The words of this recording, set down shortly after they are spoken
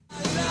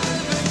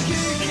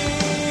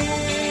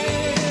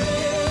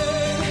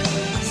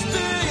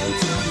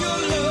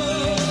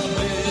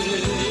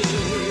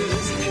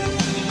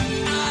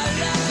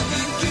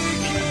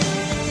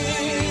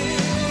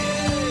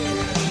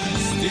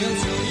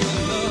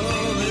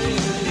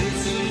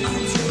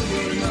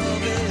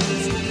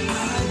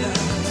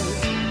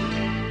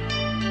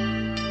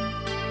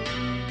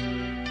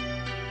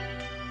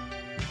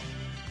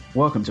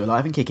Welcome to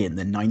Alive and Kicking,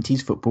 the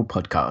 90s football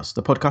podcast.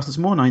 The podcast that's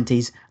more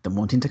 90s than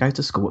wanting to go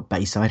to school at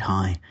Bayside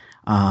High.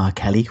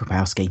 Kelly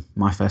Krapowski,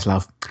 my first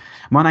love.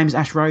 My name's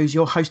Ash Rose,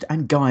 your host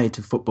and guide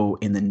to football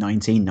in the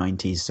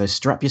 1990s. So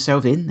strap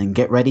yourself in and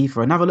get ready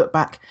for another look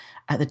back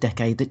at the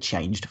decade that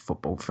changed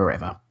football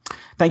forever.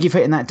 Thank you for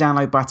hitting that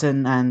download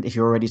button, and if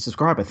you're already a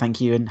subscriber, thank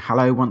you and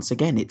hello once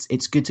again.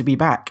 It's good to be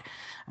back.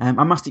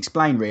 I must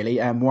explain, really,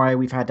 why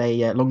we've had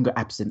a longer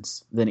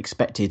absence than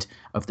expected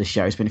of the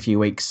show. It's been a few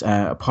weeks.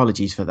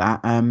 Apologies for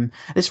that.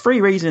 There's three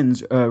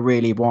reasons,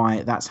 really,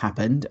 why that's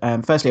happened.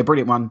 Firstly, a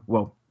brilliant one,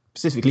 well,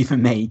 specifically for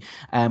me,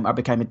 I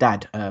became a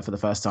dad for the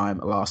first time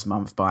last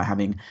month by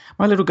having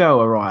my little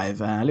girl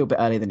arrive a little bit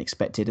earlier than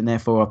expected, and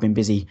therefore I've been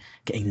busy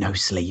getting no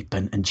sleep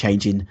and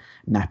changing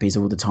nappies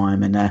all the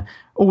time, and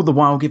all the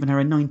while giving her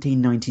a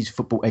 1990s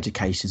football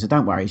education. So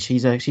don't worry,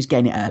 she's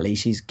getting it early.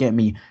 She's getting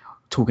me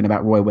talking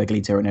about Roy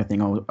Wegley and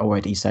everything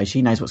already, so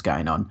she knows what's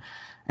going on.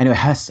 Anyway,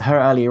 her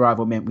early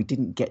arrival meant we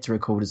didn't get to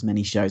record as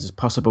many shows as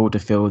possible to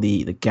fill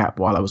the gap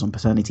while I was on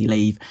paternity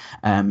leave.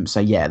 So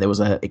yeah, there was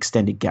an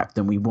extended gap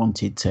than we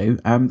wanted to.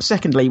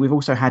 Secondly, we've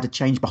also had a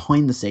change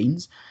behind the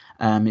scenes.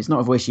 It's not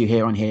a voice you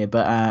hear on here,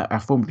 but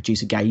our former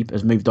producer Gabe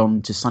has moved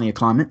on to sunnier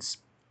climates.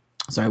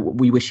 So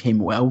we wish him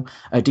well.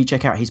 Do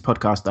check out his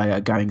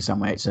podcast, Going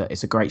Somewhere.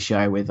 It's a great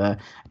show with a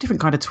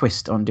different kind of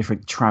twist on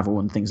different travel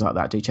and things like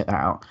that. Do check that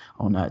out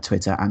on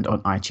Twitter and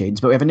on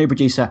iTunes. But we have a new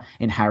producer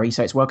in Harry,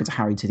 so it's welcome to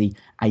Harry to the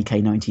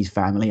AK90s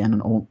family.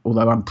 And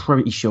although I'm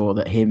pretty sure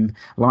that him,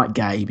 like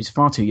Gabe, is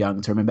far too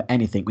young to remember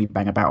anything we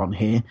bang about on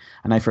here,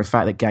 I know for a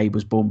fact that Gabe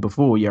was born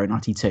before Euro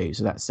 92,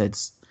 so that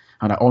says,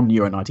 on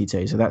Euro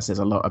 92, so that says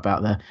a lot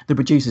about the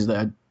producers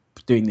that are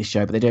doing this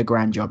show, but they do a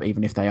grand job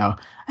even if they are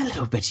a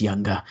little bit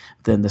younger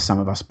than the some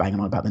of us banging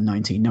on about the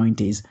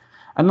 1990s.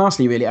 And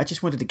lastly, really, I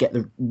just wanted to get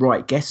the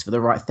right guests for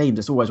the right themes.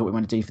 That's always what we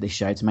want to do for this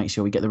show, to make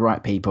sure we get the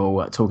right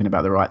people talking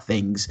about the right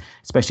things,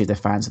 especially if they're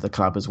fans of the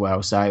club as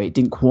well. So it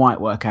didn't quite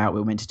work out.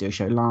 We were meant to do a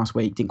show last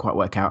week, didn't quite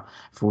work out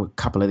for a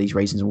couple of these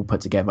reasons we'll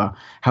put together.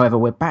 However,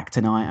 we're back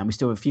tonight and we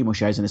still have a few more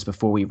shows on this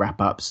before we wrap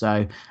up.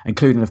 So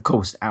including, of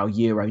course, our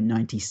Euro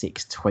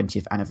 96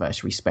 20th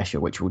anniversary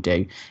special, which we'll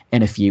do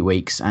in a few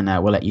weeks, and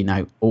we'll let you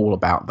know all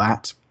about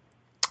that.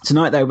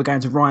 Tonight, though, we're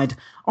going to ride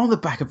on the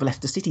back of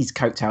Leicester City's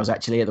coattails,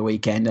 actually, at the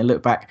weekend, and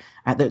look back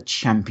at the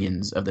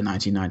champions of the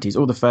 1990s,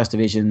 all the First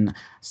Division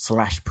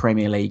 /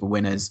 Premier League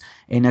winners,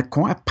 in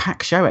quite a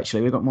packed show,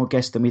 actually. We've got more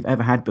guests than we've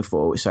ever had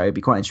before, so it'll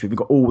be quite interesting. We've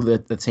got all the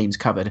teams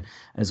covered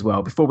as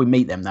well. Before we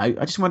meet them, though,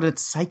 I just wanted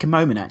to take a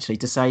moment, actually,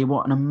 to say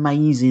what an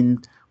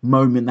amazing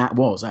moment that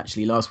was,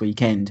 actually, last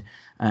weekend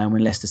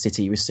when Leicester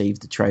City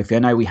received the trophy. I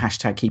know we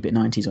hashtag Keep It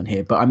 90s on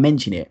here, but I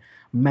mention it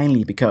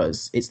mainly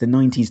because it's the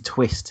 90s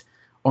twist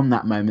on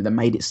that moment that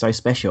made it so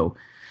special.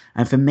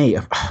 And for me,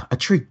 a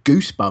true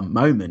goosebump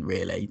moment,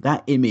 really.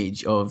 That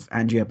image of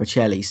Andrea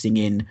Bocelli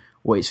singing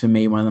what is for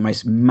me one of the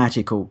most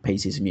magical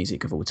pieces of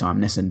music of all time,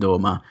 Nessun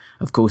Dorma.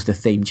 Of course, the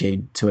theme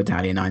tune to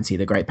Italia 90,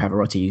 the great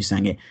Pavarotti who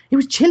sang it. It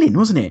was chilling,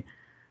 wasn't it?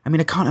 I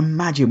mean, I can't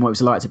imagine what it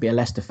was like to be a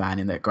Leicester fan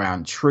in that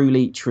ground.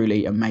 Truly,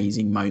 truly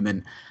amazing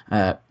moment.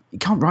 You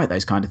can't write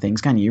those kind of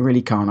things, can you? You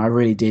really can't. I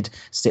really did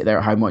sit there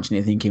at home watching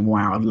it thinking,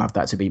 wow, I'd love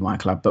that to be my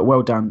club. But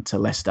well done to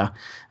Leicester.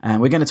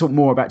 We're going to talk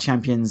more about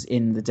champions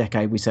in the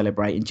decade we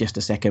celebrate in just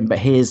a second. But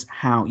here's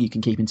how you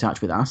can keep in touch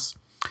with us.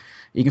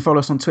 You can follow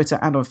us on Twitter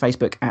and on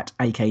Facebook at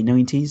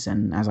AK90s.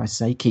 And as I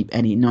say, keep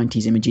any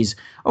 90s images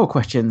or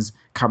questions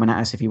coming at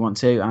us if you want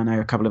to. I know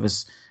a couple of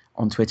us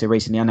on Twitter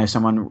recently. I know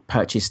someone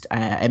purchased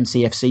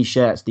MCFC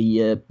shirts,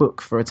 the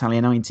book for Italia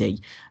 90,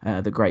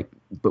 the great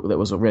book that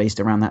was released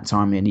around that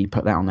time, and he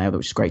put that on there,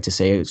 which is great to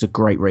see. It's a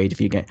great read if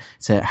you get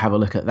to have a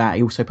look at that.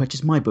 He also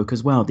purchased my book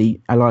as well, the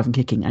Alive and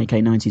Kicking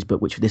AK90s book,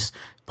 which this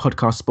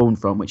podcast spawned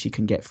from, which you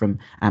can get from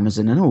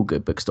Amazon and all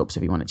good bookstops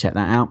if you want to check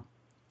that out.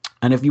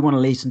 And if you want to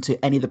listen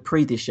to any of the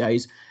previous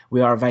shows, we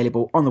are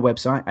available on the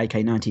website,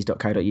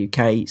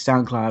 ak90s.co.uk,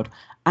 SoundCloud,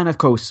 and of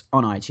course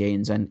on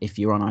iTunes. And if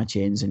you're on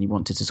iTunes and you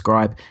want to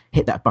subscribe,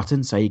 hit that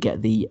button so you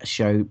get the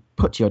show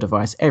put to your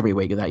device every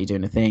week without you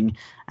doing a thing.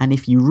 And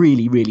if you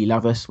really, really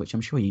love us, which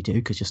I'm sure you do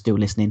because you're still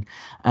listening,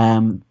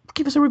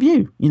 give us a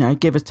review.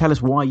 Tell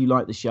us why you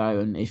like the show,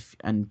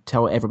 and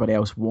tell everybody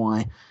else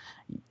why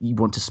you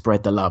want to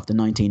spread the love, the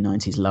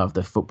 1990s love,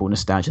 the football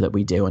nostalgia that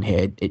we do on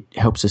here. It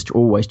helps us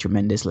always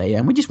tremendously,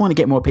 and we just want to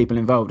get more people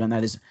involved. I know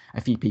there's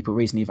a few people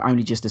recently who've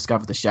only just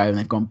discovered the show and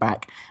they've gone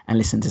back and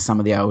listened to some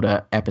of the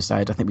older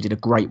episodes. I think we did a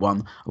great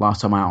one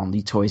last time out on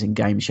the Toys and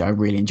Games show. I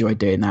really enjoyed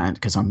doing that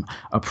because I'm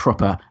a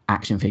proper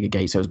action figure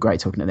geek, so it was great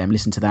talking to them.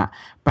 Listen to that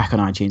back on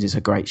iTunes. It's a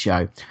great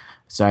show.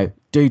 So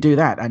do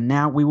that. And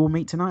now we will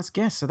meet tonight's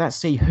guest. So let's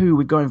see who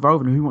would go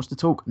involved and who wants to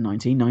talk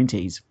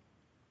 1990s.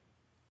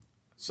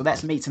 So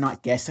let's meet tonight's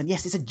guest. And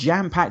yes, it's a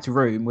jam-packed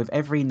room with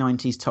every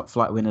 90s top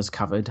flight winners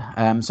covered.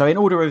 So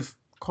in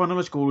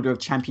chronological order of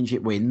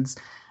championship wins,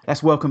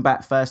 let's welcome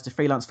back first a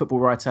freelance football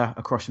writer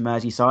across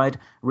Merseyside,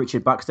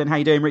 Richard Buxton. How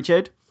you doing,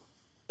 Richard?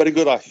 Very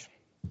good, Ash.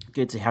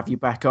 Good to have you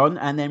back on.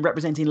 And then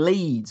representing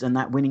Leeds and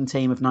that winning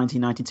team of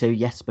 1992,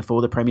 yes,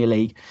 before the Premier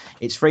League,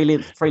 it's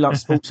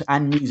freelance sports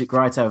and music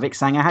writer Vic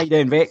Sanger. How you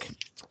doing, Vic?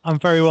 I'm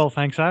very well,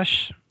 thanks,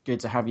 Ash. Good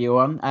to have you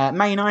on.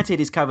 Man United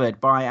is covered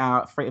by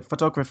our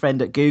photographer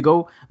friend at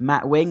Google,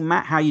 Matt Wing.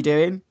 Matt, how you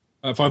doing?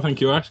 Fine, thank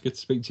you, Ash. Good to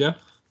speak to you.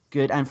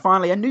 Good. And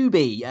finally, a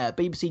newbie,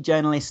 BBC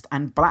journalist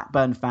and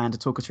Blackburn fan to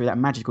talk us through that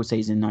magical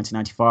season in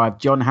 1995,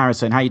 John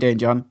Harrison. How you doing,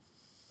 John?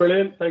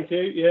 Brilliant, thank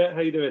you. Yeah,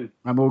 how you doing?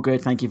 I'm all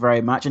good, thank you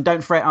very much. And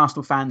don't fret,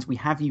 Arsenal fans, we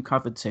have you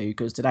covered too,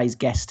 because today's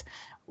guest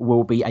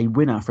will be a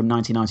winner from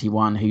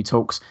 1991 who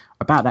talks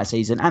about that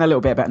season and a little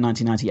bit about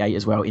 1998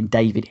 as well in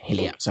David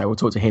Hillier. So we'll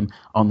talk to him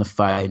on the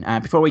phone.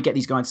 Before we get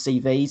these guys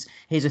CVs,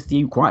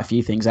 here's quite a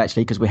few things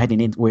actually, because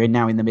we're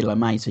now in the middle of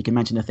May, so you can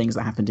imagine the things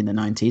that happened in the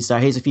 90s. So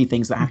here's a few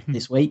things that happened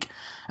this week.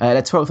 The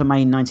 12th of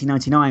May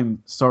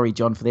 1999, sorry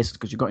John for this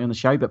because you got me on the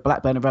show, but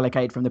Blackburn are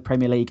relegated from the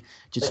Premier League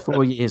just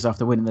 4 years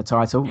after winning the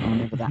title. I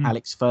remember that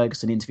Alex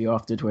Ferguson interview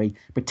afterwards where he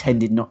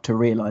pretended not to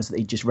realise that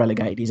he just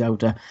relegated his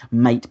older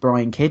mate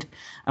Brian Kidd.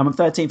 On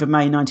 13th of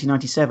May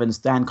 1997,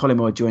 Stan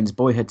Collymore joins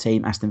boyhood team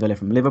Aston Villa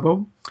from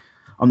Liverpool.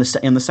 On the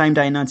same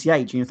day in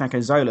 98, Junior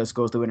Thaco Zola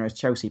scores the winner as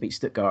Chelsea beat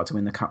Stuttgart to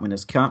win the Cup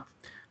Winners' Cup.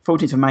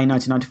 14th of May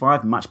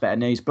 1995, much better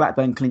news.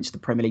 Blackburn clinched the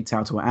Premier League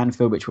title at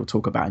Anfield, which we'll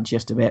talk about in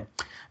just a bit.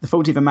 The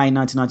 14th of May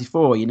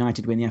 1994,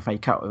 United win the FA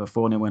Cup with a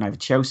 4-0 win over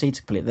Chelsea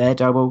to complete their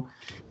double.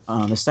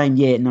 The same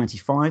year in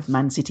 95,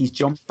 Man City's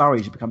John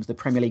Burridge becomes the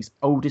Premier League's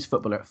oldest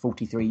footballer at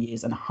 43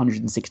 years and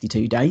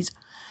 162 days.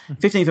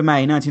 15th of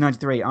May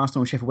 1993,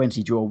 Arsenal and Sheffield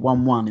Wednesday draw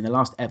 1-1 in the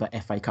last ever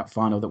FA Cup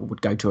final that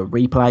would go to a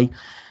replay.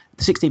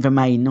 The 16th of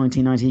May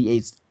 1990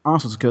 is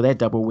Arsenal secure their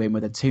double win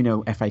with a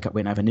 2-0 FA Cup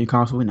win over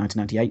Newcastle in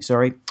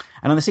 1998,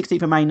 And on the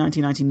 16th of May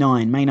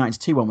 1999, Man United's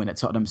 2-1 win at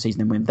Tottenham season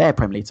them win their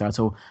Premier League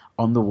title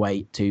on the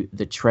way to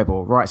the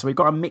treble. Right, so we've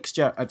got a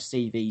mixture of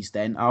CVs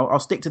then. I'll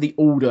stick to the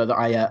order that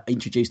I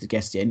introduced the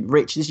guests in.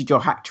 Rich, this is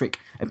your hat-trick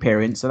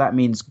appearance, so that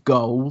means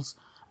goals.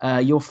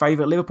 Your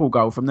favourite Liverpool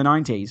goal from the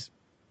 90s?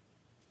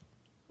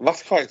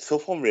 That's quite a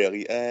tough one,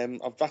 really.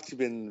 I've actually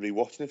been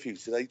rewatching a few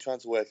today, trying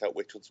to work out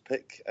which one to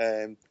pick.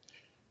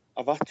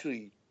 I've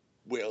actually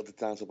whittled it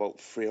down to about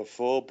 3 or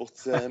 4, but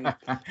I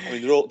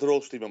mean they're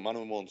all Steve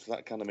McManaman ones, so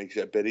that kind of makes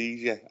it a bit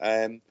easier.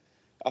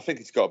 I think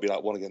it's got to be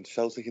that one against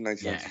Celtic in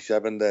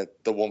 1997,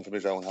 the one from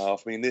his own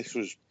half. I mean, this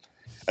was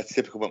a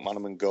typical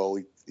McManaman goal.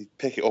 He'd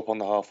pick it up on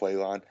the halfway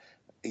line,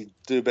 he'd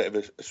do a bit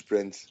of a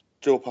sprint,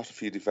 draw past a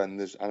few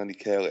defenders, and then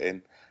he'd curl it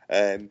in.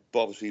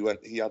 But obviously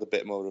he had a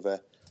bit more of a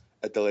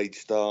delayed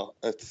start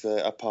at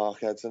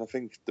Parkhead, and I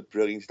think the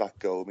brilliance of that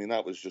goal, I mean,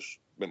 that was just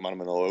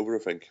McManaman all over, I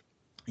think.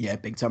 Yeah,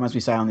 big time. As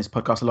we say on this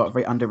podcast, a lot of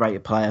very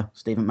underrated player,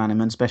 Stephen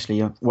McManaman,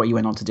 especially what he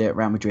went on to do at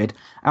Real Madrid.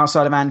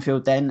 Outside of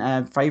Anfield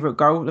then, favourite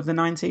goal of the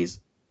 90s?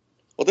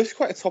 Well, this is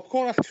quite a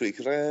topical one, actually,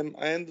 because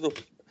I ended up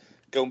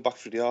going back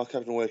through the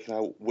archive and working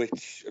out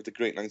which of the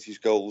great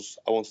 90s goals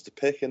I wanted to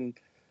pick, and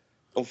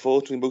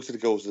unfortunately, most of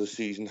the goals of the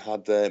season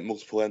had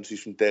multiple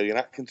entries from Daly and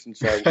Atkinson,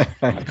 so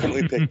I couldn't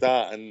really pick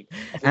that. And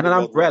an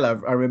umbrella,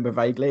 I remember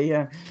vaguely,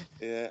 yeah.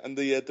 Yeah, and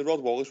the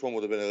Rod Wallace one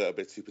would have been a little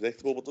bit too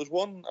predictable, but there's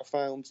one I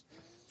found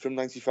from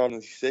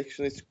 95-96,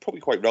 and it's probably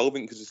quite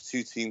relevant because it's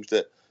two teams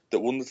that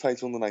won the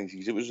title in the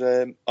 90s. It was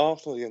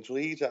Arsenal against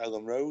Leeds at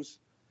Ellen Rose,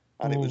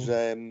 and it was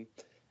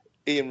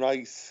Ian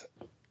Wright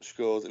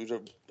scored.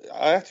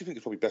 I actually think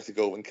it's probably better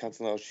goal than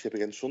Cantona's chip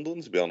against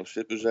Sunderland, to be honest.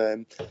 It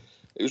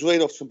was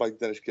laid off by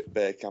Dennis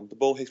Bergkamp. The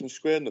ball hits him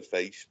square in the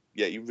face.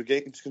 Yeah, he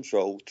regains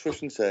control,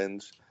 twists and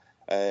turns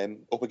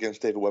up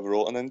against David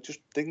Weatherall, and then just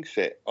dinks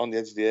it on the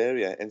edge of the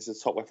area into the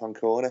top left-hand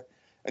corner.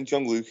 And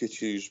John Lukic,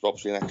 who's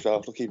obviously an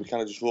ex-Arsenal keeper,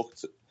 kind of just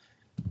looked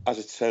as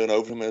it turned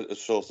over him as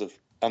sort of,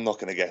 I'm not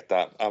going to get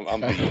that.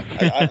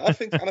 I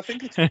think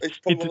it's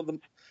probably one of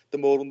the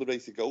more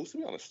underrated goals, to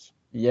be honest.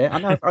 Yeah, I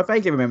know. I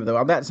vaguely remember that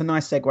one. That's a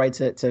nice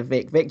segue to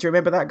Vic. Vic, do you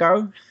remember that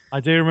goal? I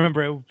do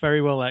remember it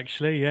very well,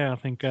 actually. Yeah, I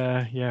think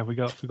we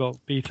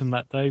got beaten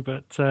that day,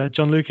 but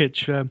John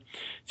Lukic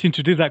seemed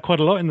to do that quite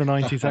a lot in the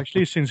 90s.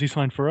 Actually, as soon as he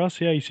signed for us,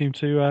 he seemed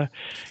to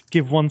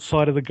give one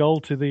side of the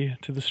goal to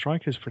the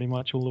strikers pretty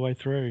much all the way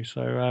through.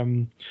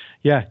 So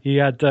he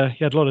had a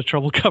lot of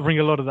trouble covering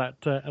a lot of that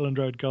Ellen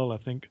Road goal, I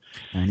think.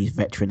 And his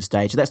veteran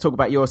stage. Let's talk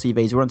about your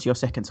CVs. We're on to your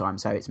second time,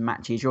 so it's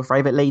matches. Your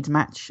favourite Leeds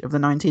match of the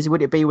 90s?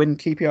 Would it be when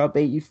QPR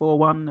beat you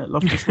 4-1 at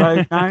Loftus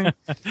Road? No?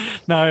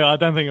 No, I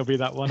don't think it'll be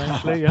that one,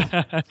 actually.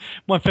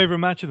 My favourite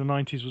match of the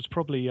 90s was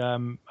probably,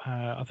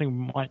 I think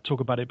we might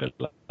talk about it a bit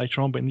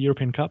later on, but in the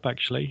European Cup,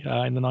 actually,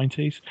 in the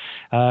 90s.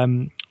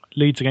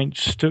 Leeds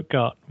against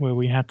Stuttgart, where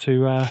we had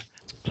to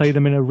play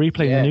them in a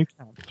replay in the new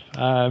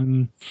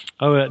camp.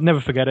 I'll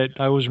never forget it.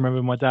 I always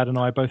remember my dad and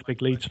I, both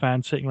big Leeds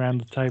fans, sitting around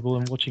the table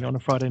and watching it on a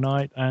Friday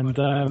night. And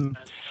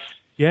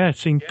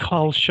seeing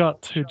Carl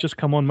Schutt, who'd just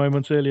come on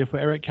moments earlier for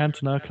Eric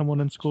Cantona, come on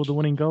and score the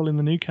winning goal in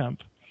the new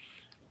camp.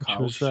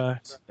 There's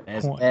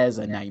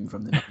a name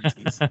from the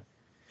 90s.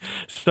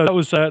 So that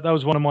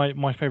was one of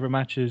my favourite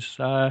matches.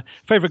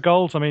 Favourite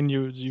goals, I mean,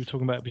 you were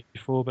talking about it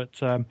before,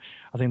 but I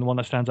think the one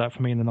that stands out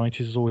for me in the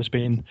 90s has always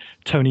been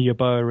Tony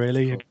Yeboah,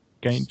 really,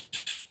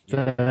 against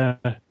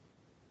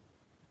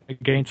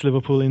against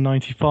Liverpool in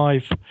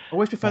 '95. I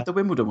always preferred the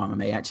Wimbledon one with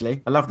me,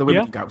 actually. I love the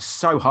Wimbledon goal. It was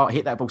so hard.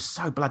 Hit that ball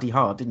so bloody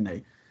hard, didn't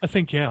he? I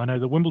think, I know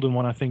the Wimbledon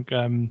one. I think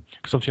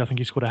because obviously I think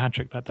he scored a hat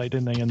trick that day,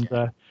 didn't he? And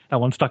that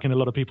one stuck in a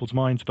lot of people's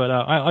minds. But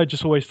I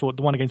just always thought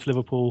the one against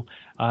Liverpool,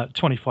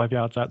 25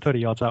 yards out, 30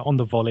 yards out on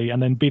the volley,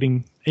 and then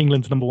beating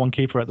England's number one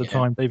keeper at the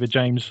time, David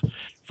James,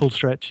 full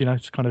stretch.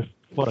 It's kind of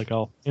what a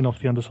goal in off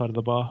the underside of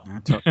the bar.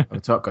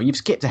 Top goal. You've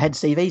skipped ahead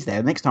CVs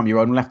there. Next time you're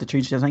on, we'll have to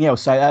choose something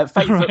else. So,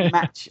 favourite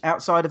match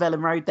outside of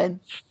Ellen Road then?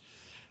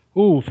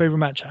 Oh, favourite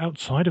match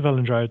outside of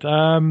Ellen Road.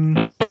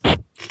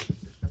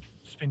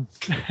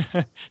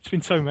 It's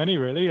been so many,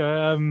 really.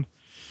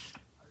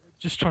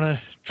 Just trying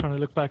to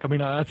look back. I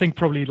mean, I think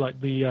probably like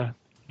the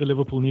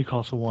Liverpool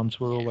Newcastle ones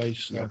were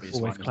always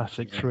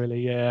classics,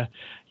 really. Yeah,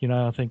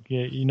 I think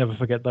you never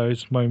forget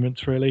those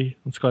moments, really,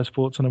 on Sky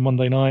Sports on a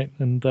Monday night,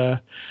 and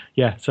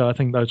so I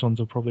think those ones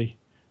will probably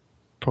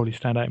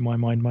stand out in my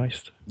mind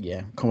most.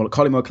 Yeah,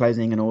 Collingwood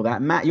closing and all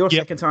that. Matt, your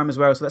second time as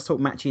well, so let's talk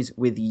matches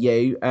with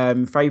you.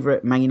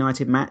 Favourite Man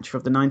United match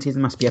of the 90s?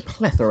 There must be a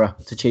plethora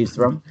to choose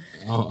from.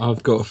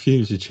 I've got a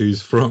few to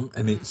choose from,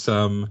 and it's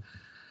not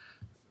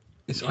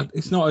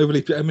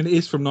overly... I mean, it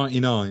is from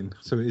 99,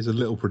 so it is a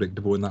little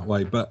predictable in that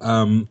way, but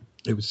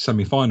it was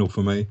semi-final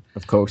for me.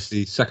 Of course.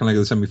 The second leg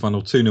of the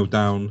semi-final, 2-0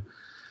 down.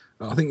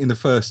 I think in the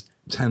first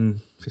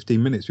 10,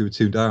 15 minutes we were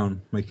 2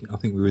 down. I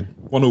think we were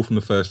 1-0 from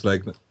the first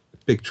leg.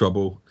 Big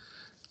trouble.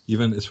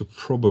 Juventus were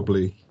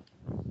probably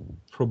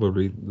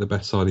the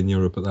best side in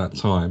Europe at that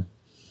time.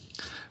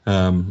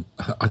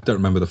 I don't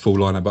remember the full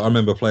lineup, but I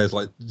remember players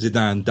like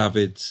Zidane,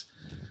 Davids,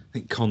 I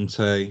think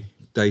Conte,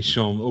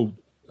 Deschamps,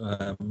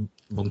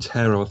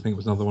 Montero, I think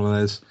was another one of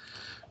those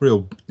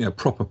real,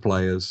 proper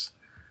players.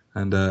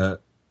 And I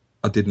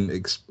didn't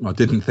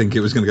think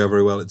it was going to go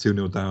very well at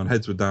 2-0 down.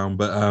 Heads were down,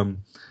 but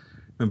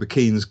remember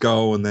Keane's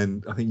goal, and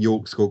then I think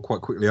York scored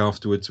quite quickly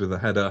afterwards with a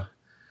header.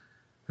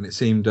 And it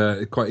seemed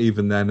quite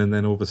even then, and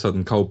then all of a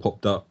sudden Cole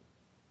popped up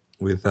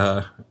with.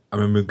 I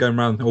remember going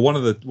round, or one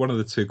of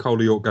the two,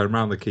 Cole or York, going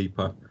round the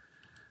keeper,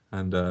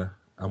 and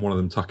one of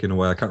them tucking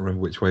away. I can't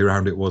remember which way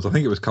round it was. I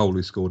think it was Cole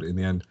who scored it in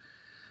the end.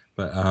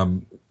 But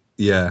and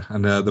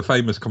the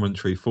famous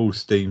commentary, full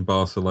steam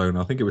Barcelona.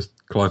 I think it was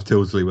Clive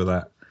Tilsley with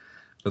that.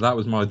 But that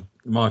was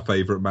my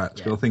favourite match.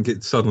 Yeah. But I think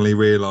it suddenly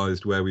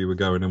realised where we were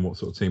going and what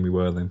sort of team we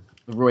were then.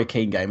 The Roy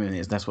Keane game, isn't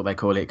it? That's what they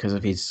call it because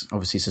of his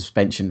obviously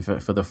suspension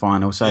for the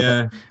final.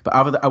 So,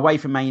 but away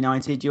from Man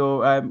United,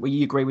 will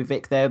you agree with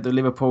Vic there? The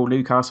Liverpool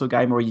Newcastle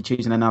game, or are you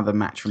choosing another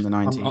match from the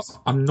 90s?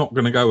 I'm not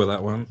going to go with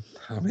that one.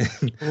 I mean,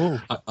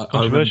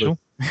 controversial.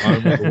 I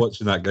remember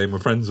watching that game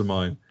with friends of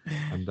mine,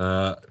 and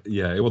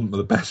it wasn't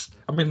the best.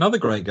 I mean, another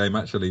great game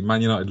actually.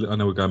 Man United. I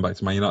know we're going back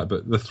to Man United,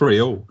 but the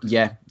 3-3.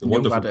 Yeah, the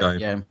wonderful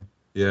game.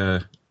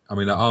 Yeah. I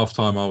mean, at half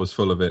time I was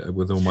full of it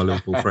with all my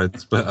Liverpool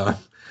friends, but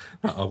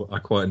I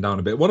quietened down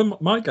a bit. One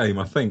of my game,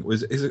 I think,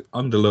 is it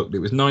underlooked. It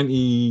was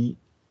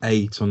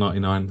 98 or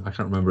 99. I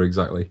can't remember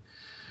exactly.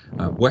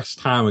 West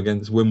Ham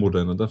against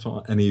Wimbledon. I don't know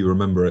if any of you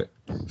remember it.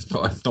 It's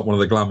not one of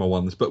the glamour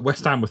ones, but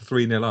West Ham were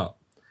 3-0 up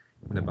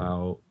in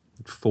about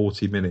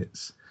 40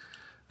 minutes.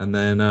 And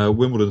then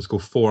Wimbledon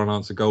scored 4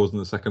 unanswered goals in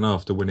the second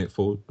half to win it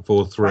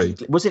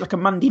 4-3. Was it like a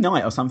Monday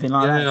night or something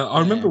like that? Yeah, I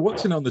remember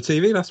watching it on the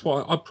TV. That's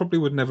why I probably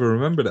would never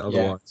remembered it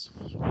otherwise.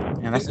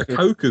 Yeah, that's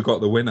Koku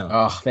got the winner.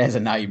 Oh, there's a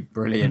name.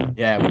 Brilliant.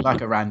 Yeah, like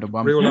a random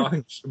one. I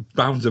think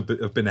bound to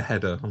have been a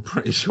header. I'm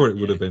pretty sure it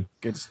would have been.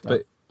 Good stuff.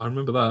 But I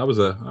remember that.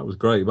 That was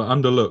great, but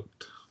underlooked.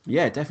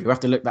 Yeah, definitely. We'll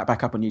have to look that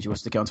back up on YouTube. We'll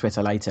stick it on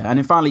Twitter later. And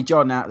then finally,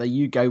 John, out there,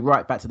 you go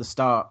right back to the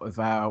start of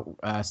our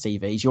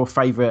CVs. Your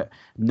favourite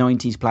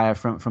 90s player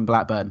from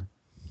Blackburn?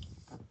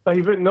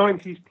 Favourite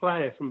 90s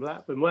player from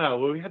Blackburn? Well,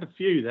 we had a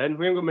few then.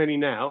 We haven't got many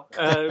now.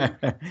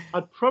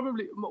 I'd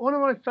probably... One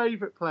of my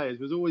favourite players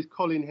was always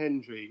Colin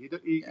Hendry.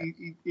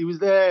 He was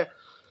there...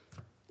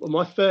 Well,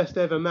 my first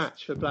ever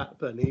match for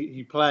Blackburn,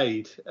 he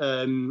played.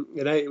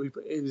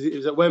 It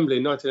was at Wembley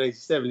in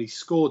 1987. He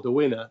scored the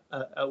winner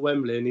at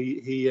Wembley,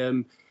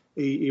 and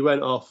he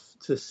went off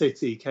to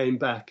City, came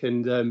back,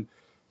 and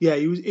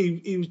he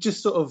was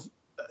just sort of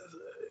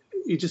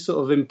he just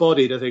sort of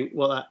embodied, I think,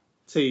 what that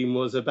team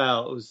was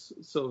about. It was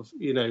sort of,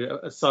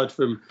 aside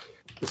from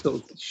the sort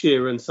of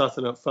Shearer and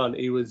Sutton up front,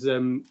 he was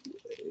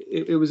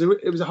it was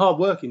a hard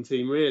working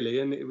team really,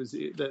 and it was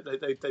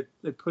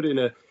they put in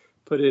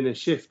a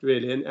shift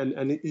really,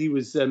 and he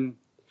was Captain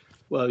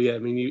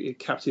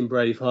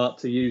Braveheart,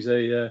 to use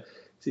the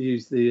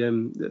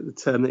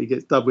term that he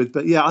gets dubbed with.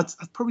 But yeah,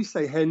 I'd probably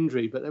say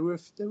Hendry, but there were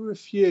a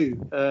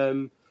few.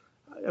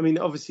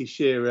 Obviously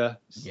Shearer.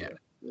 Yeah.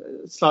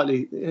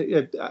 Slightly,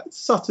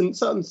 Sutton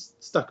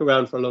stuck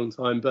around for a long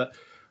time, but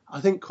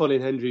I think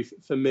Colin Hendry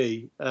for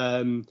me.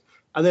 And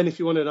then if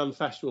you want an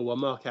unfashionable one,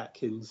 Mark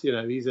Atkins.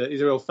 He's a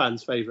real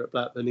fan's favourite at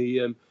Blackburn.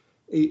 He'd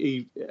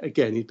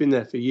been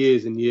there for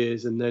years and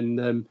years, and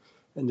then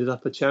ended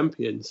up a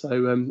champion. So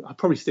I'd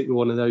probably stick with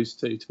one of those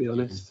two, to be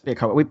honest.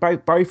 Yeah, we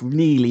both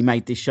nearly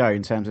made this show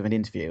in terms of an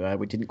interview.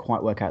 We didn't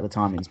quite work out the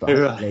timings, but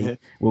hopefully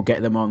we'll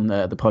get them on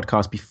the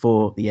podcast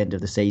before the end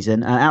of the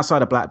season.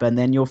 Outside of Blackburn,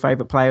 then, your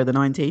favourite player of the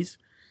 90s?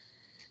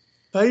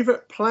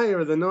 Favourite player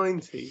of the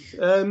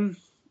 90s?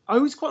 I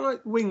always quite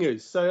like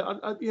wingers.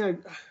 So,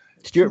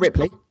 Stuart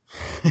Ripley.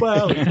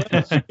 Well,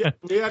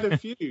 we had a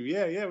few.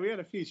 Yeah, we had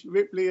a few.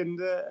 Ripley and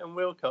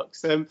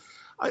Wilcox.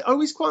 I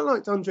always quite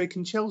liked Andre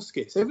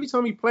Kanchelskis. Every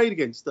time he played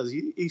against us,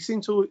 he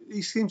seemed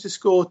to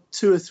score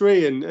 2 or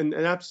 3 and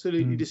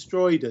absolutely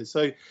destroyed us.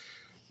 So,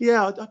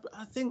 yeah,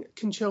 I think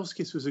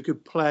Kanchelskis was a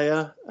good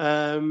player.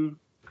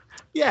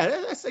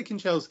 Let's say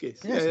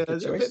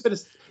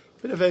Kanchelskis.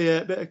 Bit of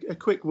a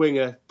quick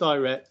winger,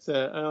 direct.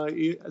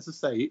 As I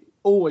say, he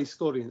always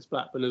scored against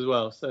Blackburn as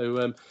well.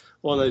 So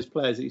one of those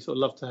players that you sort of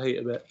love to hate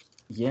a bit.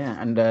 Yeah,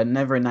 and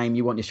never a name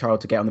you want your child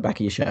to get on the back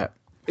of your shirt.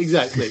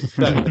 Exactly.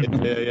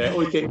 Yeah.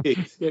 Or get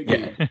gigs.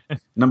 Yeah.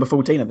 Number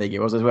 14, I think it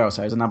was as well.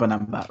 So it's another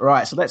number.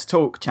 Right. So let's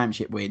talk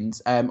championship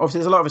wins. Obviously,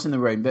 there's a lot of us in the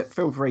room, but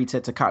feel free to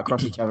cut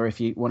across each other if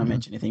you want to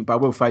mention anything. But I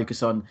will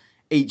focus on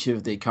each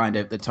of the kind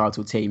of the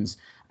title teams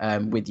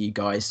with you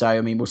guys. So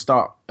I mean, we'll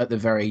start at the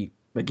very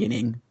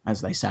beginning, as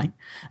they say,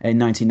 in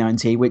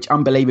 1990, which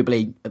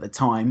unbelievably at the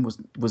time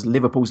was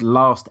Liverpool's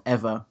last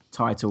ever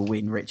title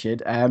win.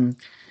 Richard,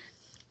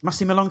 must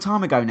seem a long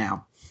time ago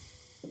now.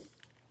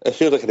 It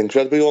feels like an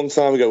incredibly long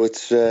time ago.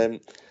 It's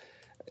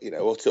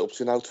what's it up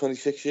to now?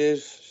 26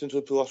 years since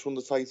Liverpool last won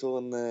the title,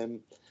 and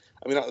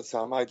I mean at the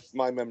time,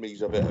 my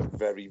memories of it are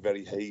very,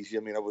 very hazy.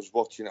 I mean, I was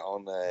watching it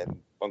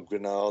on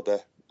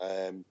Granada.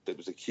 It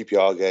was a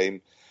QPR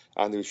game.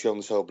 And they were showing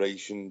the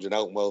celebrations, and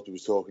Elton Welby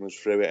was talking us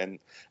through it, and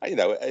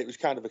it was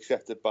kind of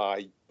accepted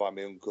by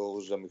my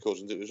uncles and my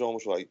cousins. It was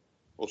almost like,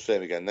 we'll see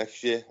him again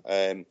next year,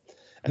 and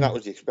that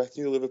was the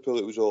expecting of Liverpool.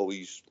 It was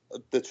always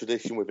the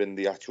tradition within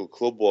the actual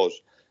club was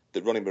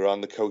that Ronnie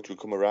Moran, the coach, would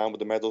come around with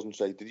the medals and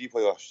say, "Did you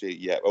play last year?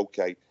 Yeah,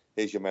 okay,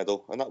 here's your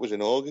medal," and that was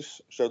in August.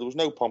 So there was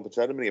no pomp and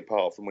ceremony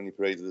apart from when you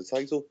paraded the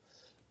title.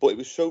 But it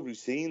was so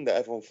routine that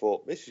everyone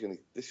thought this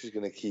is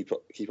going to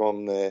keep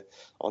on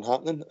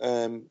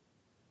happening.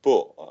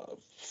 But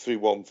through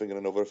one thing and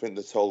another, I think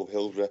the toll of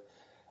Hillsborough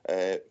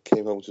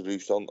came home to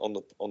roost on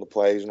the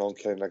players and on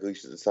Kenny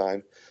Dalglish at the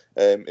time.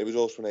 It was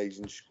also an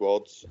aging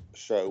squad,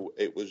 so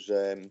it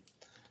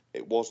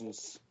wasn't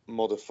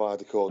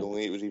modified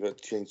accordingly. It was either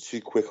changed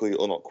too quickly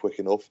or not quick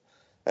enough.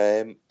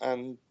 And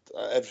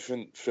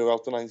everything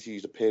throughout the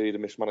 90s, the period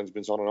of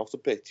mismanagement on and off the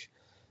pitch,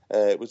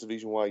 was the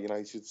reason why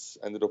United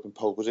ended up in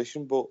pole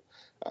position. But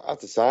at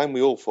the time,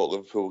 we all thought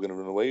Liverpool were going to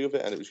run away with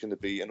it, and it was going to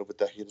be another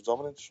decade of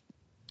dominance.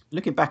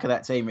 Looking back at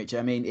that team, Richard,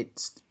 I mean,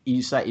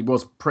 you say it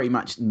was pretty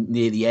much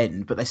near the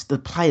end, but the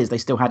players they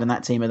still had in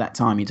that team at that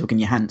time. You're talking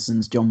your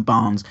Hansons, John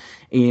Barnes,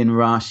 Ian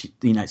Rush,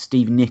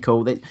 Steve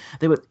Nicol. It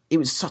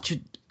was such a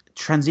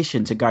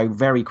transition to go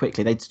very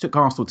quickly. They took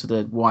Arsenal to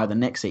the wire the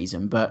next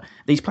season, but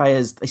these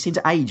players they seem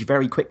to age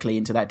very quickly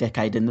into that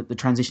decade, and the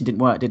transition didn't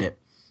work, did it?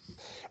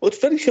 Well, it's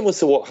very similar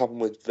to what happened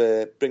with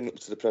bringing it up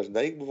to the present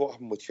day. With what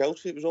happened with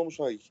Chelsea, it was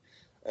almost like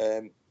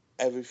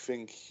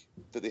everything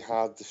that they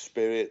had, the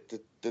spirit,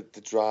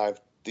 the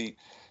drive, the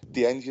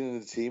engine in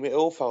the team, it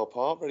all fell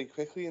apart very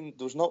quickly, and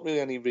there was not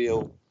really any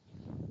real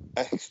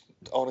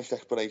honest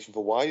explanation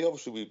for why.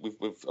 Obviously,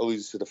 we've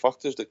alluded to the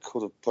factors that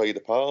could have played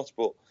a part,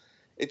 but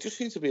it just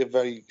seems to be a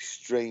very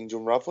strange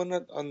unravelling,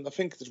 and I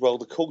think as well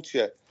the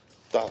culture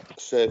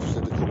that surfaced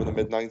at the club in the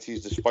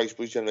mid-90s, the Spice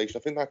Boys generation, I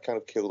think that kind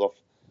of killed off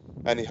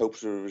any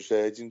hopes of a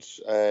resurgence.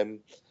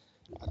 It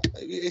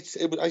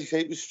was, as you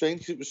say, it was strange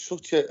because it was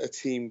such a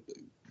team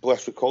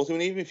blessed with quality. I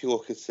mean, even if you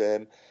look at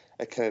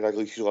Kenny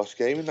Dalglish's last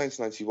game in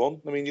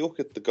 1991, I mean, you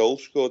look at the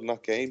goals scored in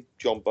that game,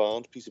 John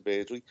Barnes, Peter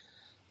Beardsley.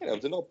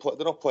 They're not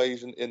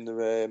players in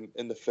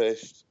the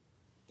first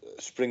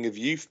spring of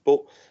youth,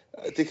 but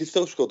they could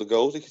still score the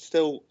goals. They could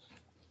still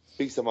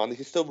beat the man. They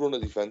could still run the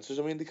defences.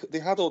 I mean, they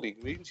had all the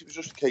ingredients. It was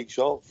just a case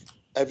of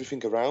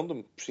everything around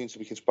them seems to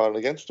be conspiring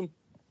against them.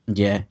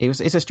 Yeah,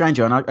 it's a strange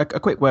one. A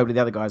quick word with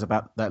the other guys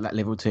about that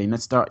Liverpool team.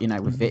 Let's start,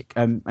 with Vic.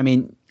 I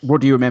mean, what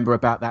do you remember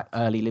about that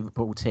early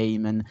Liverpool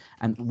team and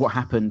what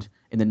happened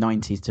in the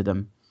 90s to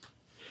them?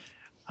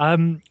 I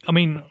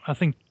mean, I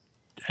think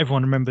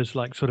everyone remembers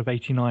like sort of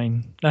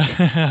 89.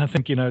 I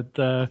think,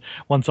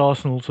 once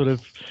Arsenal sort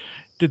of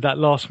did that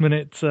last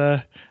minute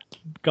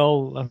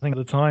goal, I think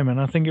at the time, and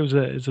I think it was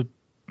a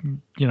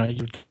you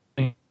would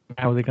think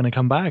how are they going to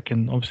come back,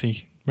 and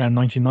obviously around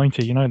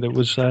 1990, there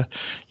was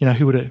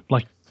who would have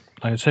like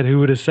I said, who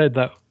would have said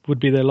that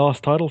would be their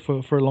last title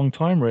for a long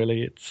time,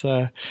 really. It's,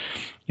 my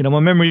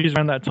memories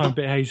around that time a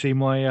bit hazy.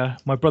 My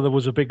brother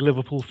was a big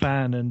Liverpool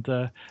fan,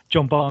 and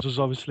John Barnes was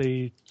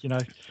obviously,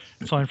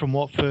 signed from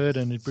Watford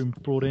and had been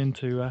brought in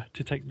to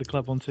take the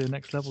club onto the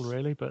next level,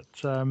 really. But,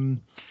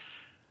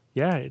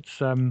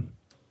 it's... my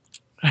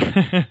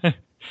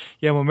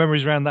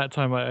memories around that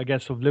time, I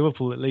guess, of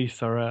Liverpool at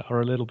least are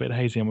a little bit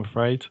hazy, I'm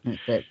afraid.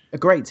 A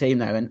great team,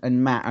 though.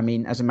 And Matt, I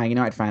mean, as a Man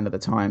United fan at the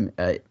time...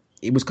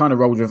 it was kind of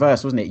roles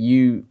reversed, wasn't it?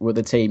 You were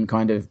the team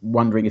kind of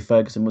wondering if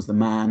Ferguson was the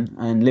man,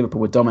 and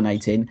Liverpool were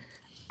dominating.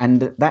 And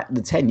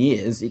the 10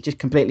 years, it just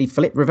completely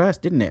flipped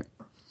reversed, didn't it?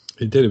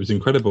 It did. It was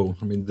incredible.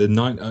 I mean,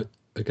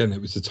 again, it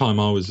was the time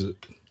I was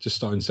just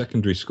starting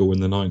secondary school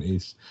in the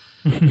 90s,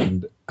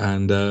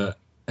 and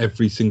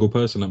every single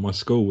person at my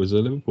school was a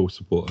Liverpool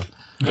supporter.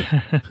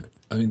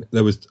 I mean,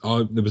 there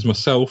was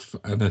myself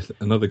and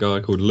another guy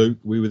called Luke.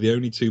 We were the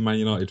only two Man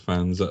United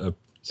fans at a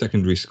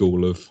secondary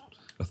school of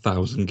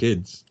 1,000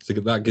 kids. So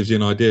that gives you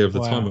an idea of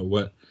the time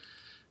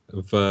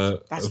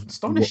That's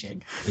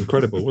astonishing.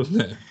 Incredible,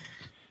 wasn't it?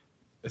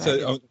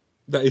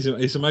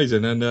 It's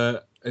amazing, and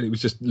it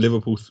was just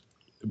Liverpool.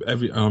 I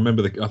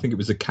remember I think it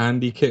was the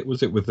candy kit,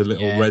 was it, with the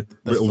little red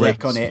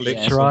on it? split?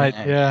 That's right.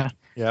 Yeah.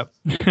 Yep.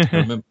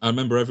 I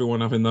remember everyone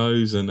having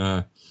those, and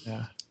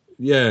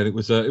it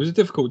was a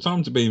difficult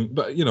time to be.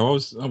 But I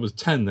was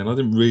 10 then. I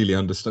didn't really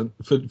understand.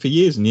 For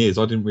years and years,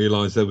 I didn't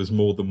realise there was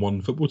more than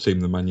one football team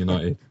than Man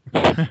United.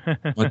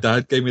 My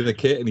dad gave me the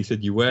kit, and he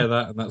said, "You wear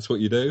that, and that's what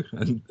you do."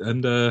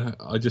 And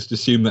I just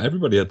assumed that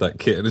everybody had that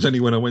kit. And it was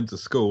only when I went to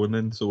school and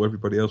then saw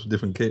everybody else with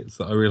different kits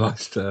that I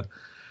realised,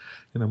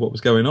 what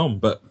was going on.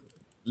 But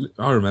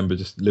I remember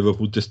just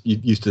Liverpool. You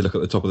used to look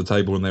at the top of the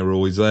table, and they were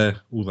always there.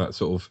 All that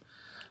sort of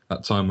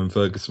that time when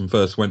Ferguson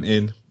first went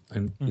in,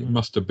 and it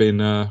must have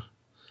been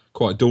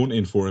quite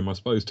daunting for him, I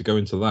suppose, to go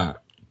into that,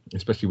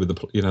 especially with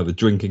the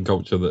drinking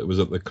culture that was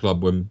at the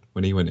club when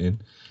he went in.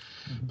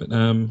 But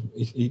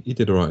he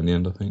did all right in the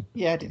end, I think.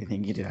 Yeah, I did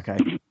think he did okay.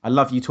 I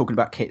love you talking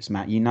about kits,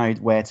 Matt. You know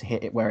where to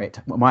hit it,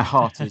 my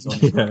heart is on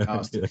the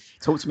podcast. Yeah.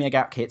 Talk to me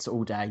about kits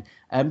all day.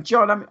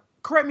 John,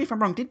 correct me if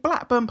I'm wrong, did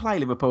Blackburn play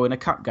Liverpool in a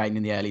cup game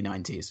in the early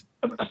 90s?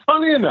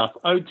 Funny enough,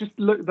 I just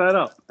looked that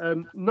up.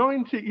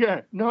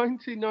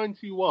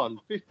 1991,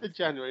 5th of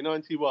January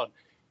 91.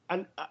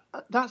 And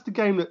that's the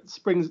game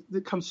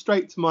that comes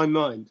straight to my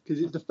mind,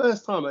 because it's the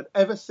first time I'd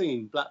ever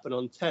seen Blackburn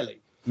on telly.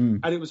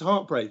 And it was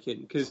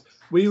heartbreaking because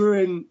we were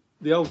in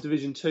the old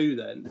Division 2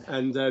 then,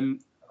 and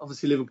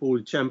obviously Liverpool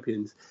were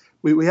champions.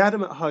 We had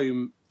them at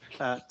home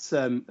at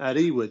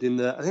Ewood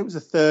I think it was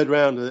the third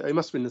round. It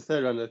must have been the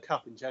third round of the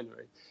Cup in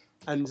January.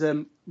 And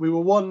we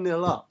were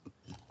 1-0 up.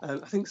 I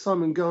think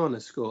Simon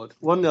Garner scored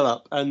 1-0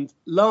 up. And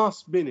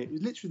last minute, it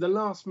was literally the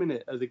last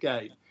minute of the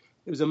game,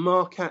 it was a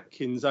Mark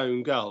Atkins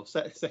own goal.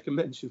 Second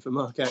mention for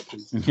Mark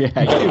Atkins. Yeah,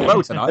 he's doing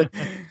well tonight.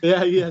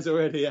 Yeah, he has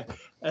already. Yeah,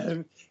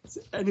 and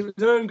it was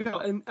an own goal.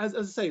 And as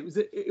I say,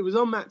 it was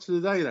on Match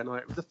of the Day that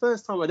night. It was the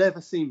first time I'd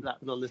ever seen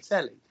Blackburn on the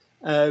telly.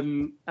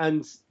 And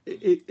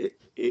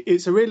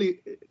it's a really,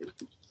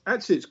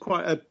 actually, it's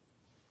quite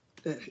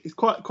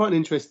an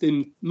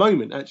interesting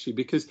moment actually,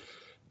 because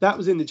that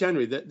was in the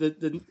January.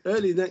 The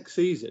early next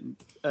season,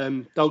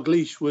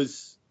 Dalglish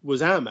was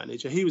our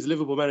manager. He was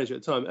Liverpool manager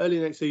at the time. Early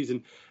next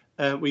season.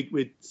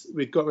 We'd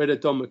got rid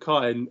of Don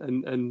Mackay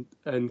and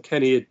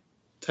Kenny had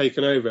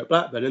taken over at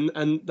Blackburn,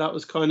 and that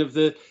was kind of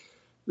the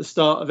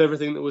start of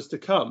everything that was to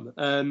come.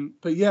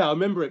 But yeah, I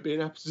remember it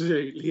being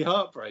absolutely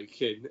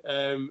heartbreaking.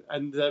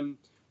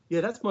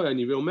 That's my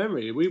only real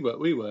memory. We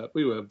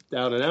were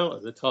down and out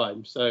at the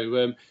time,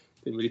 so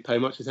didn't really pay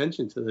much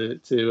attention to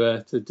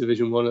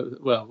Division 1.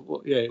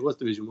 It was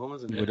Division 1,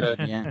 wasn't it?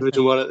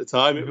 Division 1 at the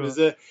time. It was.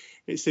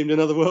 It seemed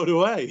another world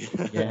away.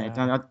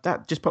 Yeah,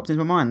 that just popped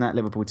into my mind, that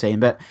Liverpool team.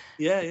 But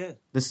yeah,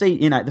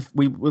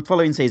 the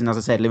following season, as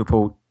I said,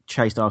 Liverpool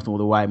chased Arsenal all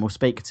the way, and we'll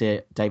speak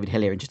to David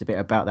Hillier in just a bit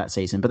about that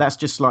season. But that's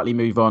just slightly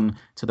move on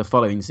to the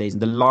following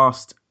season, the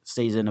last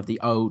season of the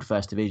old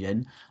First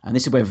Division, and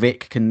this is where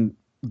Vic can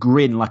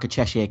grin like a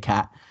Cheshire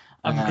cat.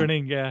 I'm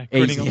grinning.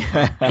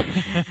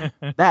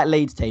 That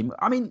Leeds team.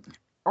 I mean,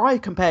 I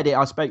compared it.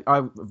 I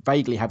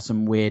vaguely have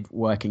some weird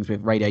workings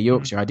with Radio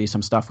Yorkshire. I do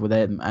some stuff with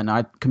them, and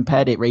I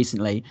compared it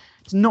recently.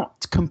 It's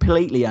not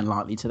completely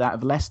unlikely to that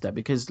of Leicester,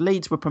 because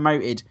Leeds were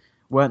promoted,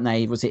 weren't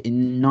they? Was it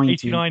in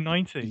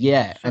 89-90?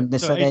 Yeah, and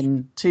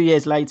then 2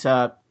 years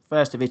later,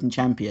 First Division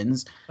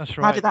champions. That's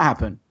right. How did that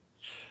happen?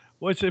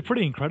 Well, it's a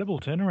pretty incredible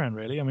turnaround,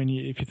 really. I mean,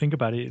 if you think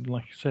about it,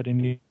 like I said, in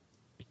the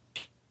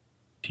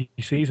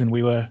season,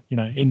 we were,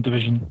 in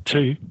Division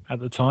 2 at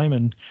the time,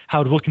 and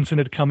Howard Wilkinson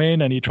had come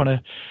in, and he's trying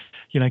to,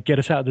 get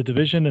us out of the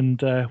division,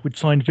 and we'd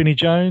signed Vinnie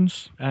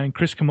Jones and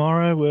Chris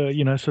Kamara were,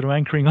 sort of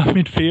anchoring our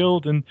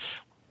midfield, and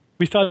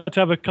we started to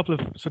have a couple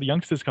of sort of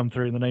youngsters come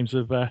through in the names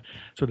of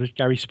sort of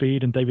Gary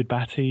Speed and David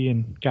Batty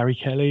and Gary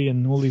Kelly,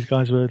 and all these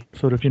guys were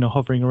sort of,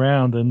 hovering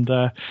around, and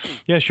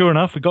sure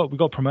enough, we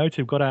got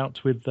promoted, got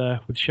out with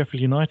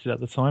Sheffield United at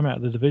the time out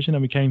of the division,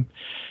 and we came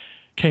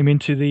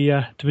into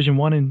the Division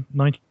 1 in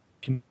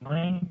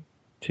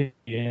 1990,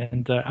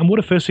 and what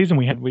a first season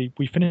we had. We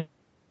finished,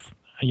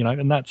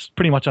 and that's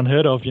pretty much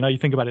unheard of. You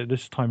think about it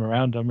this time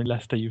around. I mean,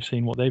 Leicester, you've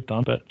seen what they've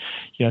done, but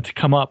to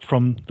come up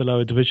from the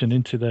lower division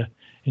into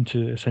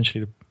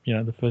essentially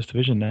the First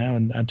Division now,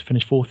 and to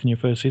finish fourth in your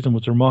first season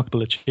was a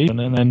remarkable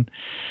achievement. And then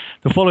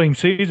the following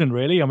season,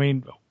 really, I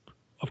mean,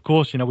 of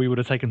course, we would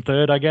have taken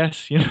third, I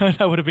guess.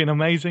 That would have been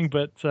amazing,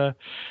 but to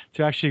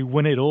actually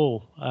win it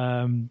all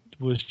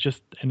was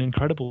just an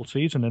incredible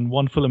season, and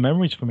one full of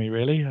memories for me,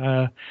 really.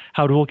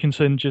 Howard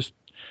Wilkinson just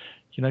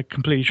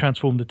completely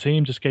transformed the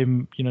team, just gave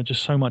him,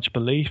 just so much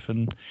belief.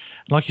 And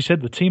like you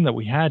said, the team that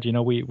we had,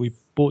 we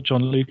bought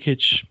John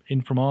Lukic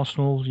in from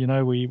Arsenal.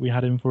 We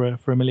had him for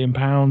 £1 million.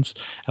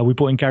 We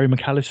bought in Gary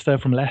McAllister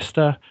from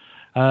Leicester,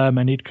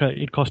 and he'd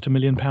cost £1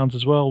 million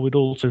as well. We'd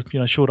also,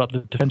 shored up the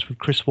defence with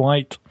Chris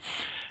White.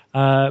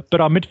 But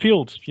our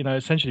midfield,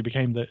 essentially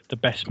became the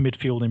best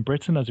midfield in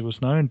Britain, as it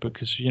was known,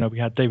 because, we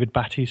had David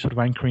Batty sort of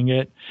anchoring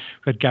it.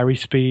 We had Gary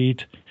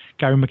Speed,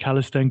 Gary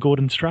McAllister, and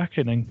Gordon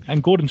Strachan.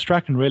 And Gordon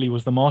Strachan really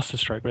was the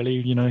masterstroke,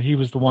 really. He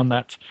was the one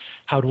that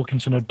Howard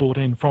Wilkinson had brought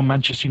in from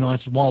Manchester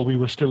United while we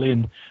were still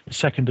in the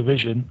second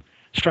division.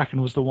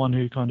 Strachan was the one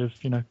who kind of,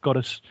 got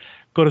us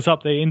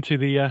up there into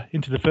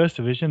the first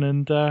division.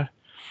 And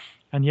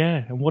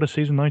what a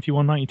season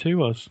 91-92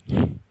 was.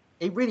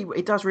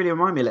 It does really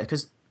remind me of that,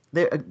 because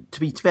to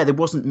be fair, there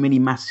wasn't many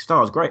massive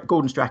stars. Great,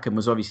 Gordon Strachan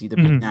was obviously the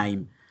big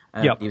name.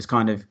 He was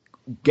kind of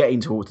getting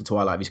towards the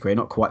twilight of his career,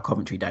 not quite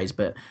Coventry days,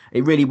 but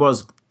it really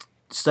was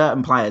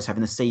certain players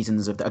having the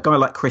seasons of a guy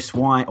like Chris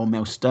White or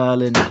Mel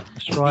Sterling.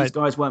 That's right. These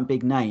guys weren't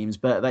big names,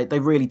 but they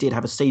really did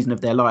have a season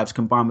of their lives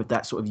combined with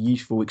that sort of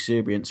youthful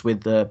exuberance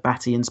with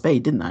Batty and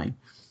Speed, didn't they?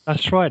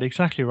 That's right,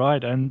 exactly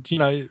right. And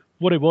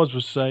what it was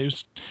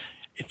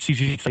it's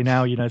easy to say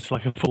now, it's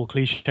like a full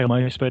cliche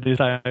almost, but it's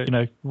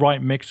that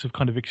right mix of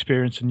kind of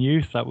experience and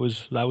youth that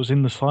was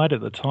in the side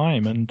at the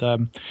time.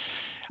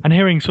 And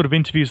hearing sort of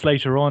interviews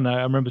later on,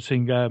 I remember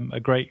seeing a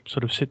great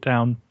sort of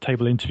sit-down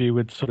table interview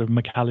with sort of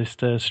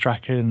McAllister,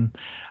 Strachan,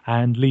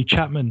 and Lee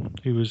Chapman,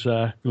 who was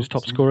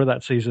top scorer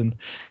that season.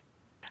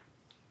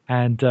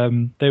 And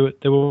they were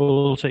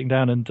all sitting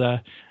down and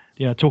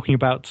talking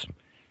about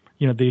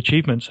the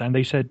achievements, and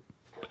they said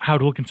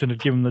Howard Wilkinson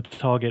had given the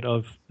target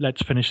of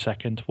let's finish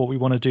second. What we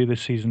want to do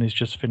this season is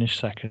just finish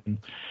second.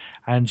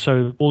 And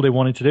so all they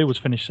wanted to do was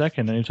finish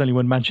second. And it was only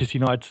when Manchester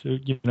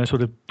United,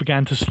 sort of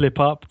began to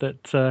slip up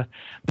that the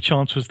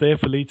chance was there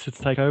for Leeds to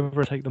take over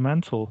and take the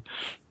mantle.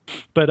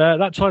 But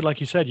that side, like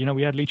you said,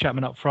 we had Lee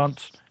Chapman up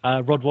front.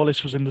 Rod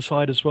Wallace was in the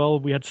side as well.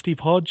 We had Steve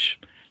Hodge.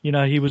 He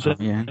was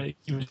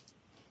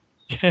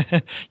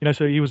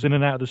so he was in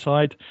and out of the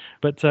side.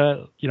 But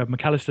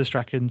McAllister,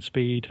 Strachan,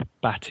 Speed,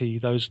 Batty,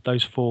 those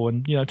four,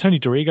 and Tony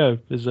Dorigo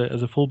as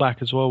a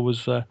fullback as well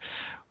was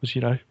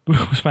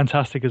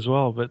fantastic as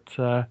well.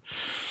 But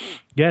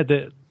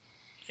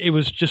it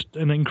was just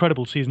an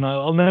incredible season.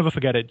 I'll never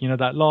forget it.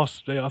 That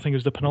last, I think it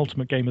was the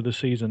penultimate game of the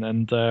season,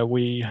 and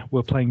we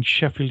were playing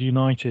Sheffield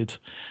United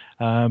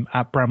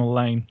at Bramall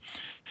Lane.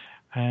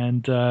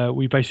 And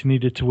we basically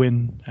needed to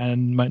win,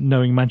 and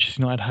knowing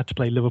Manchester United had to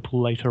play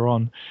Liverpool later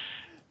on.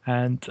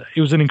 And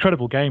it was an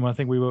incredible game. I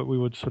think we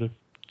were sort of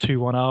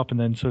 2-1 up, and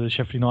then sort of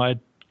Sheffield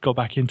United got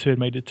back into it,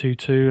 made it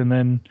 2-2, and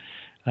then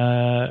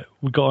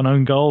we got an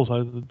own goal.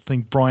 I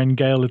think Brian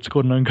Gale had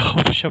scored an own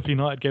goal for Sheffield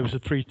United, gave us a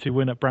 3-2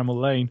 win at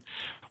Bramall Lane,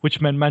 which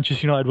meant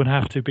Manchester United would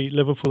have to beat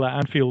Liverpool at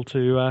Anfield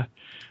to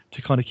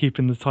kind of keep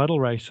in the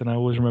title race. And I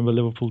always remember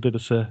Liverpool did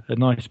us a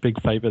nice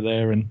big favour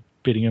there and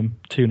beating them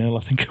 2-0,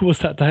 I think it was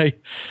that day,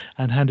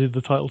 and handed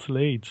the title to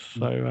Leeds.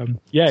 So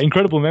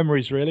incredible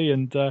memories really,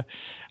 and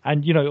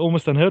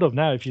almost unheard of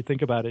now if you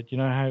think about it.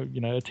 How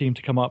a team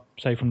to come up,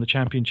 say, from the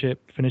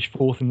Championship, finish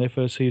fourth in their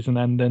first season,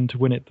 and then to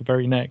win it the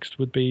very next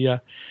would be a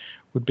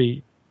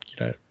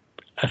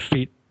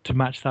feat to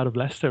match that of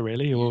Leicester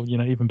really, or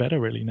even better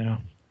really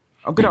now.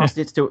 I'm going to ask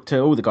this to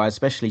all the guys,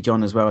 especially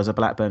John as well as a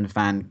Blackburn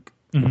fan.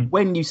 Mm-hmm.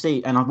 When you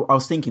see, and I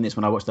was thinking this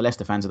when I watched the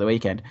Leicester fans of the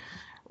weekend,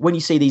 when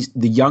you see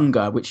the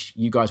younger, which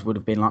you guys would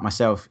have been like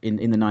myself in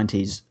the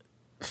 90s,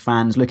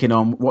 fans looking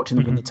on, watching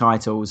them win the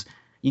titles,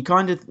 you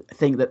kind of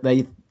think that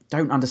they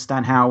don't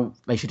understand how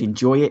they should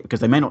enjoy it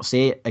because they may not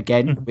see it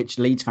again, which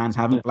Leeds fans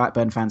haven't,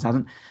 Blackburn fans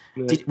haven't.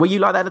 Yeah. Were you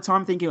like that at the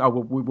time, thinking,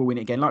 we'll win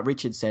it again? Like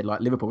Richard said, like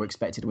Liverpool were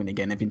expected to win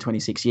again. They've been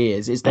 26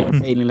 years. Is there a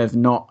feeling of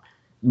not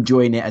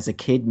enjoying it as a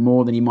kid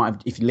more than you might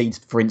have if Leeds,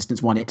 for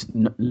instance, won it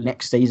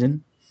next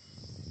season?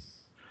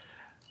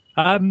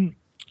 I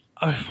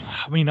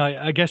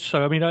guess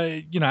so.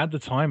 At the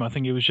time, I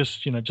think it was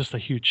just a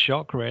huge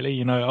shock,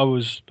 really. I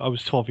was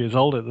 12 years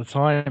old at the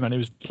time, and it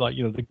was like,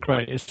 the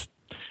greatest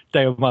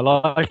day of my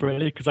life,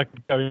 really, because I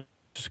could go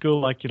to school,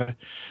 like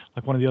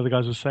one of the other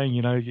guys was saying,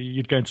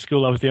 you'd go into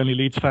school. I was the only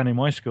Leeds fan in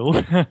my school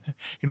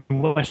in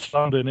West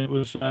London. It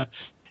was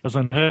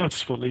unheard of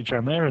for Leeds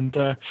around there, and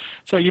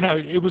so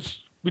it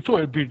was. We thought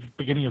it would be the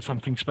beginning of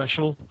something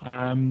special.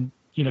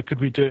 Could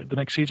we do it the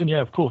next season?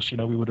 Yeah, of course.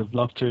 We would have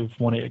loved to have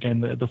won it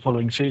again the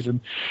following season.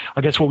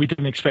 I guess what we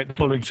didn't expect the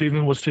following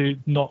season was to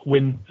not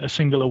win a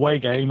single away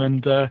game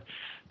and to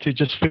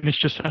just finish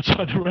just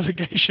outside the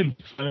relegation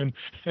zone,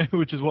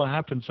 which is what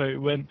happened. So it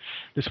went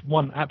this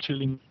one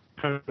absolutely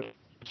incredible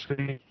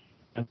season,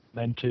 and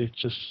then to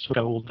just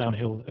go all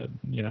downhill,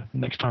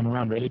 next time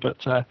around, really.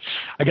 But I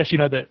guess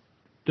that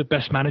the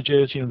best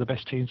managers, the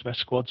best teams, the best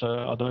squads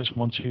are those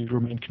ones who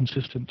remain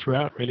consistent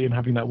throughout, really, and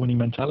having that winning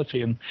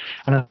mentality. And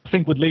I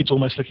think with Leeds,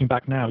 almost looking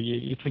back now,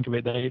 you think of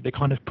it, they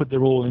kind of put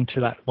their all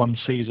into that one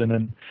season.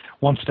 And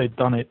once they'd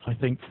done it, I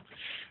think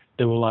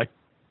they were like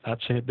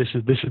that's it. This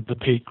is the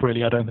peak,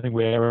 really. I don't think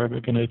we're ever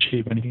going to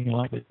achieve anything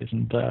like this.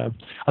 And I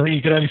think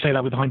you could only say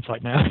that with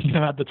hindsight now.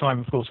 At the time,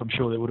 of course, I'm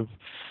sure they would have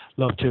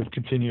loved to have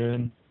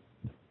continued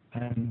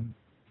and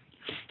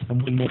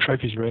win more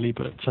trophies, really.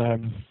 But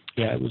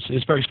yeah,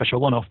 it's very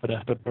special. One-off, but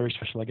very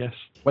special, I guess.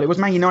 Well, it was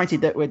Man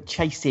United that were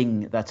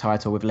chasing the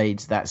title with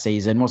Leeds that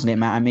season, wasn't it,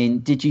 Matt? I mean,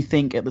 did you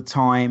think at the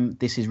time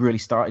this has really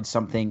started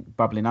something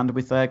bubbling under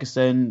with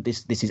Ferguson?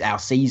 This is our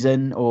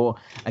season, or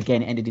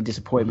again, it ended in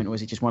disappointment? Or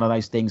was it just one of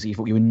those things that you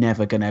thought you were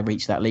never going to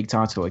reach that league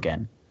title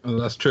again? Oh,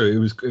 that's true. It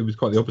was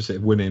quite the opposite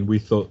of winning. We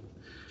thought,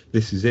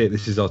 this is it.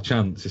 This is our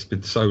chance. It's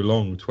been so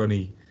long,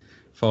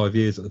 25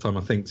 years at the time,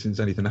 I think, since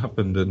anything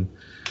happened, and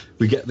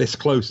we get this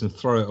close and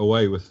throw it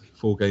away with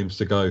 4 games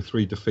to go,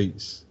 3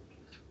 defeats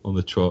on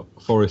the trot,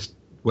 Forest,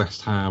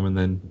 West Ham, and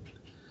then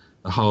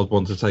a hard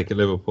one to take at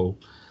Liverpool,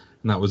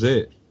 and that was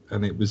it.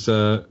 And it was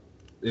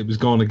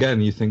gone again.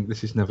 You think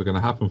this is never going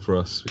to happen for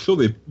us.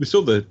 We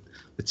saw the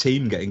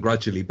team getting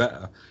gradually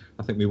better.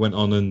 I think we went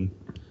on and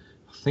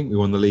I think we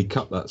won the League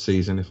Cup that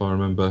season, if I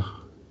remember,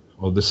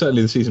 or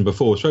certainly the season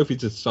before.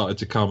 Trophies had started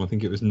to come. I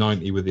think it was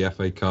 90 with the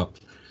FA Cup,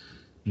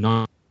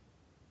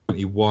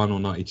 91 or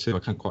 92. I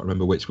can't quite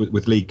remember which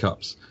with League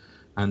Cups,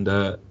 and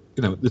the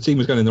team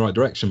was going in the right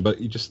direction,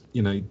 but you just,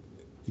 you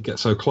get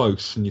so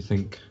close and you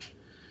think,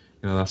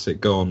 that's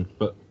it, go on.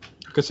 But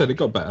like I said, it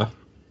got better.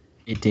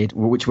 It did,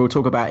 which we'll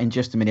talk about in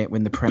just a minute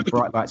when the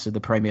bright lights of the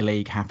Premier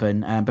League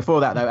happen. Before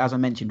that, though, as I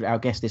mentioned, our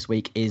guest this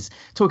week is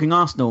talking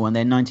Arsenal and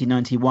their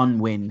 1991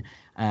 win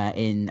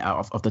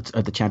of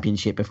the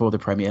Championship before the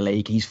Premier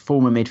League. He's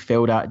former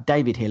midfielder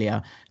David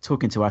Hillier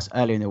talking to us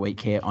earlier in the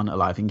week here on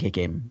Alive and Kick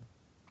In.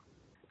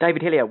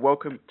 David Hillier,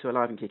 welcome to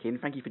Alive and Kick In.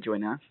 Thank you for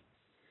joining us.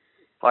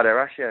 Hi there,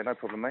 Ash. Yeah, no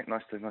problem, mate.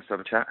 Nice to have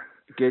a chat.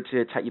 Good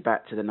to take you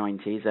back to the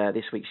 90s.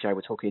 This week's show,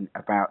 we're talking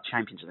about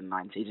champions of the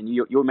 90s, and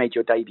you made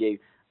your debut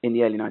in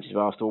the early 90s of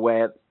Arsenal,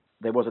 where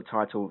there was a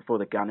title for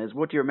the Gunners.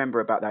 What do you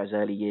remember about those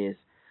early years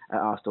at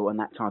Arsenal and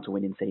that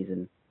title-winning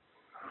season?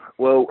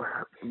 Well,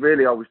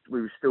 really,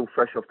 we were still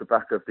fresh off the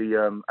back of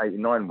the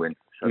 89 win,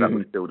 so that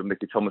was still the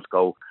Mickey Thomas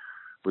goal.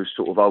 I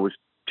was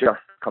just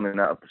coming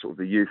out of sort of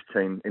the youth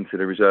team into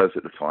the reserves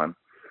at the time,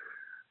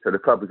 so the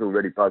club was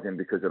already buzzing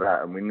because of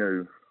that, and we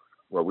knew.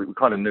 Well, we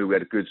kind of knew we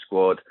had a good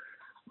squad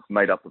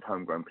made up of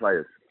homegrown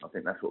players. I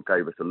think that's what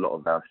gave us a lot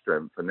of our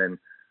strength. And then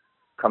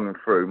coming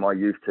through, my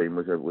youth team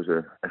was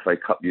a FA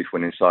Cup youth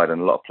winning side,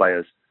 and a lot of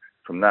players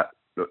from that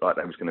looked like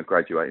they was going to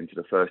graduate into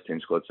the first team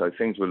squad. So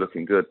things were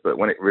looking good. But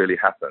when it really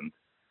happened,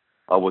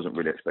 I wasn't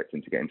really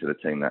expecting to get into the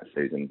team that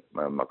season.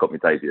 I got my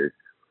debut,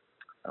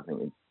 I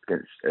think,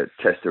 against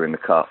Chester in the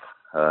Cup.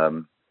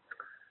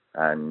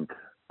 And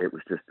it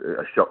was just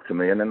a shock to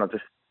me. And then I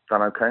just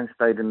done okay and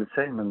stayed in the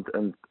team,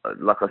 and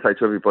like I say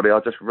to everybody,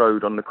 I just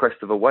rode on the crest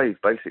of a wave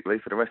basically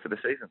for the rest of the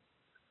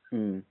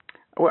season.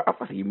 Well, I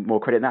think you more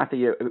credit than that. I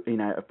think you're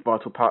a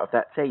vital part of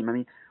that team. I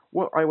mean,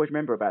 what I always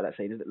remember about that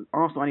season is that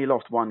Arsenal only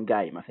lost one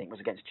game. I think it was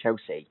against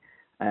Chelsea,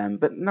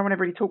 but no one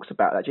ever really talks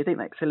about that. Do you think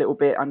that's a little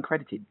bit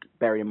uncredited,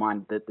 bearing in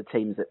mind the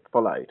teams that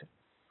followed?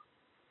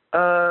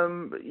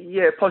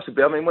 Yeah,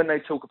 possibly. I mean, when they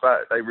talk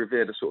about it, they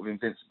revere the sort of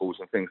Invincibles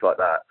and things like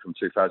that from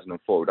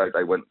 2004.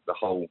 They went the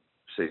whole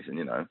season,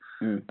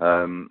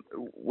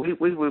 we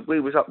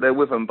was up there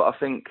with them, but I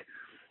think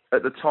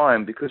at the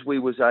time, because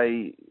we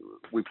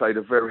played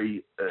a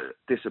very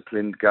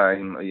disciplined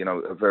game,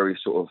 a very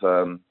sort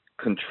of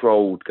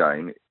controlled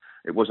game.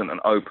 It wasn't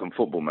an open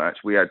football match.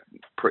 We had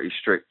pretty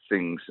strict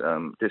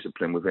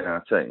discipline within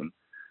our team.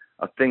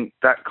 I think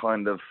that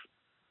kind of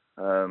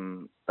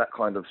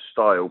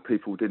style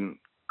people didn't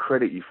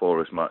credit you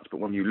for as much, but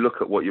when you look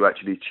at what you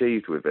actually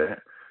achieved with it,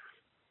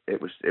 it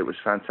was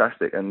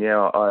fantastic. And yeah,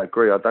 I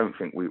agree. I don't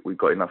think we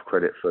got enough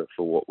credit for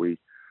what we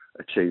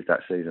achieved that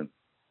season.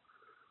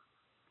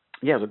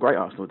 Yeah, it was a great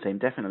Arsenal team,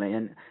 definitely.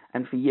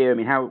 And for you, I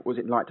mean, how was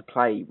it like to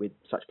play with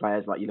such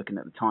players like you're looking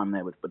at the time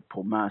there with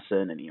Paul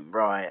Merson and Ian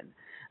Wright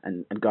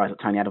and guys like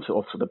Tony Adams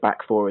off to the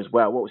back four as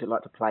well? What was it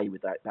like to play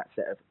with that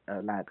set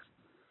of lads?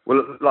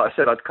 Well, like I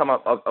said, I'd come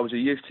up. I was a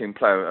youth team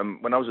player,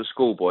 and when I was a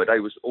schoolboy,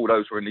 all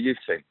those were in the youth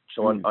team.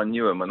 So I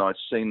knew them, and I'd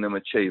seen them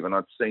achieve, and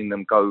I'd seen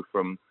them go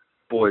from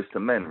boys to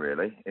men,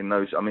 really. In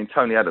those, I mean,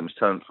 Tony Adams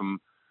turned from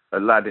a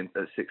lad at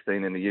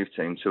 16 in the youth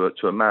team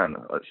to a man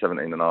at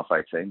 17 and a half,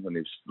 18, when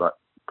he was like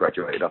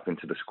graduated up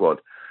into the squad.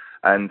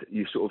 And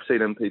you sort of see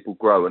them people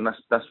grow, and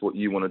that's what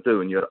you want to do,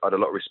 and I had a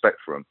lot of respect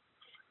for them.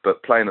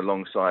 But playing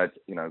alongside,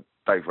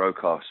 Dave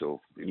Rocastle,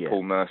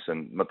 Paul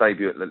Merson, my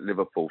debut at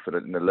Liverpool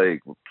in the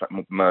league,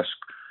 Merce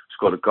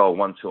scored a goal,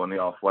 1-2 on the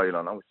halfway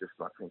line. I was just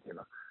like thinking,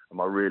 am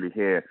I really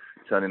here?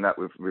 Turning that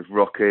with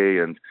Rocky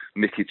and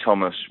Mickey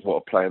Thomas, what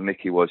a player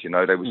Mickey was, They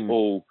was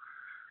all,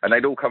 and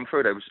they'd all come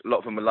through. There was a lot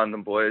of them were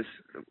London boys,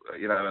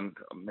 and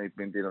maybe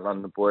being a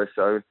London boy.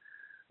 So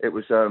it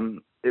was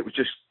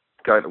just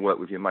going to work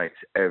with your mates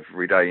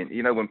every day.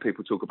 And when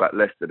people talk about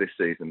Leicester this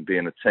season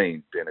being a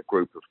team, being a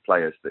group of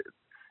players, that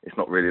it's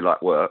not really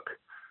like work.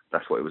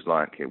 That's what it was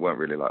like. It weren't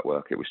really like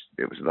work. It was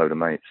a load of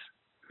mates.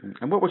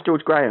 And what was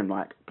George Graham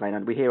like playing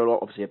under? We hear a lot,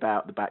 obviously,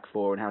 about the back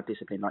four and how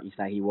disciplined, like you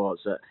say, he was.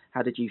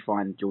 How did you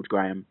find George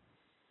Graham?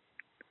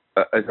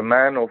 As a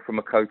man, or from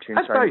a coaching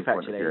training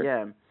point of view?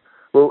 Yeah.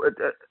 Well,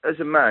 as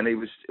a man, he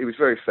was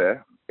very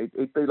fair.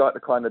 He'd be like the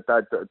kind of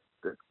dad that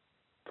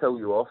tell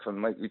you off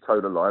and make you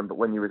toe the line, but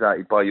when you was out,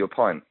 he'd buy you a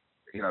pint.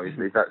 You know,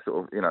 he's that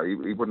sort of. You know,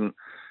 he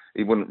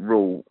wouldn't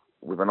rule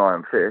with an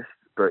iron fist,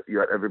 but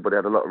everybody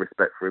had a lot of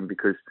respect for him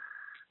because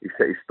he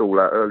set his stall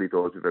out early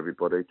doors with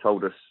everybody. He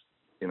told us,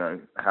 you know,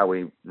 how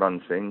he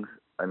runs things,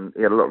 and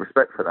he had a lot of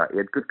respect for that. He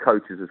had good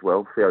coaches as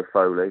well, Theo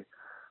Foley,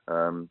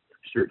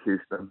 Stuart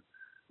Houston,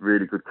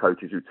 really good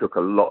coaches who took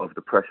a lot of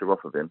the pressure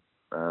off of him,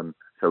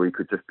 so he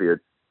could just be a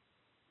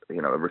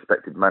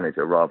respected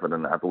manager rather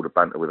than have all the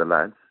banter with the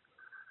lads.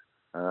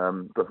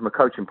 But from a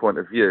coaching point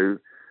of view,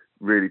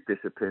 really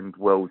disciplined,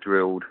 well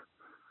drilled,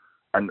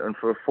 and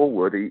for a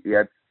forward, he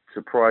had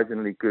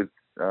surprisingly good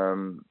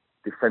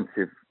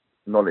defensive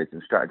knowledge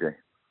and strategy.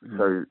 Mm-hmm.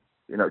 So,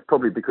 you know, it's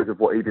probably because of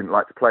what he didn't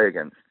like to play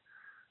against.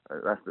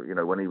 That's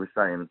when he was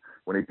saying,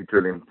 when he'd be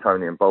drilling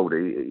Tony and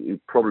Baldy,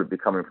 he'd probably be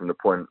coming from the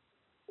point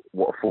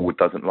what a forward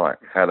doesn't like,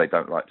 how they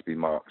don't like to be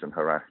marked and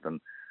harassed, and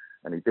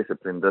he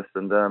disciplined us.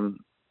 And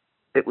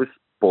it was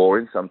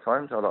boring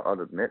sometimes,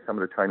 I'll admit. Some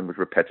of the training was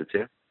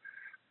repetitive,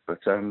 but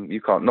you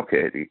can't knock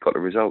it. He got the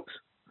results.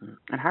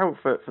 And how,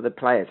 for the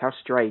players, how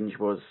strange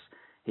was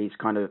his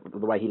kind of the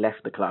way he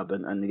left the club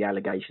and the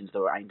allegations that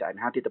were aimed at him?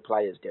 How did the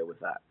players deal with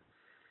that?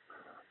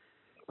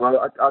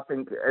 Well, I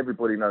think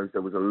everybody knows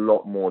there was a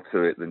lot more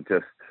to it than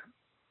just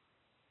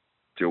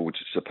George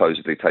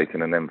supposedly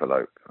taking an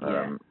envelope.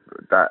 Yeah.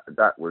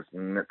 That was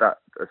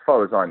as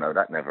far as I know,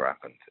 that never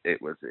happened.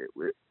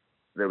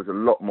 There was a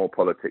lot more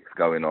politics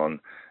going on,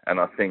 and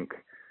I think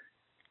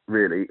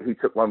really he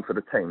took one for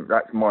the team.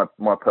 That's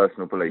my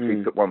personal belief.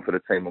 He took one for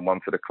the team and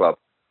one for the club,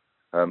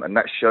 and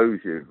that shows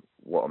you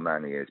what a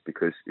man he is,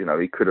 because he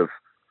could have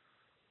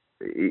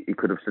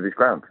stood his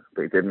ground,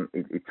 but he didn't.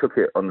 He took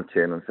it on the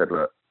chin and said,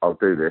 "Look, I'll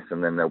do this,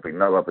 and then there'll be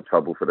no other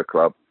trouble for the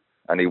club."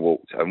 And he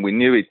walked, and we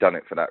knew he'd done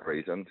it for that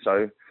reason.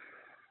 So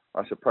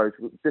I suppose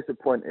we're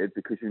disappointed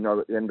because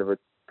at the end of a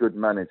good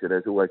manager,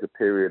 there's always a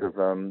period of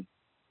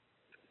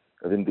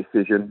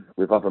indecision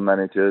with other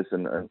managers,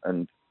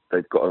 and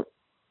they've got to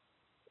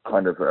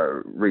kind of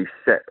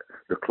reset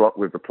the clock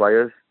with the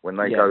players when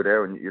they go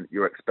there, and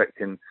you're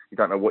expecting, you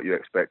don't know what you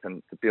expect.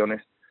 And to be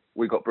honest,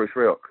 we got Bruce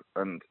Rioch,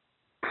 and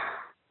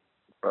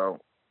well,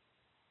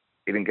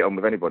 he didn't get on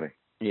with anybody.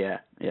 Yeah.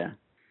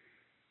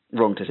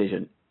 Wrong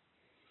decision.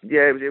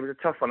 Yeah, it was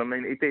a tough one. I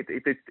mean, he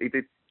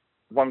did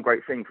one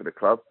great thing for the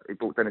club. He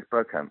brought Dennis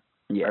Bergkamp.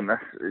 Yeah. And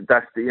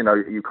that's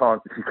you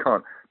can't.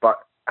 But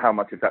how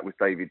much of that was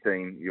David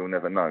Dein, you'll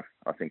never know.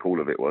 I think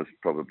all of it was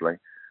probably.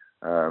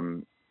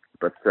 So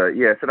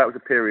that was a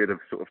period of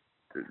sort of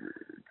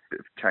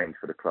change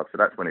for the club. So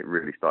that's when it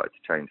really started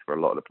to change for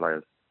a lot of the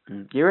players.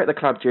 You were at the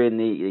club during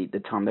the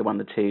time they won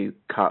the 2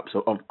 cups.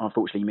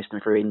 Unfortunately, you missed them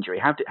through injury.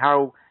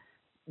 How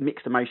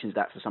mixed emotions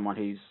that for someone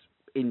who's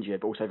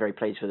injured, but also very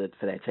pleased for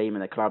their team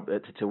and their club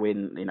to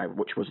win,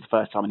 which was the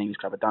first time an English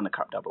club had done a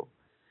cup double.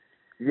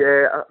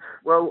 Yeah,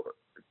 well,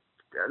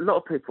 a lot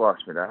of people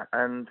ask me that,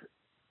 and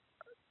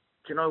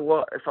do you know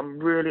what? If I'm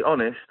really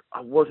honest,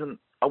 of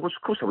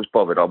course I was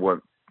bothered. I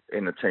weren't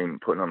in the team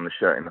putting on the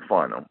shirt in the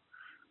final,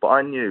 but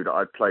I knew that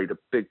I'd played a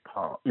big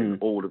part in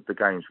all of the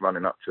games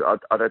running up to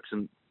it. I'd had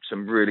some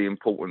really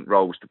important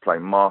roles to play,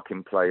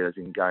 marking players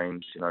in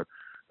games,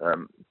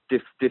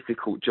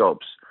 difficult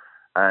jobs,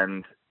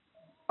 and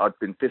I'd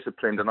been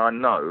disciplined, and I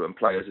know, and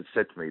players had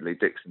said to me, Lee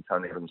Dixon,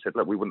 Tony Evans said,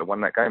 "Look, we wouldn't have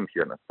won that game if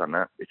you hadn't done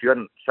that. If you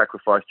hadn't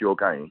sacrificed your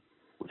game,"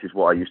 which is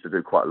what I used to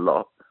do quite a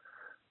lot,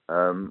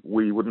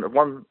 we wouldn't have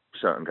won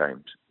certain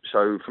games.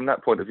 So from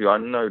that point of view, I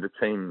know the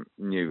team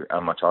knew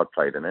how much I'd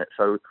played in it.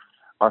 So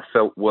I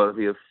felt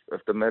worthy of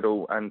the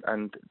medal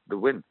and the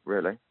win,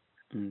 really.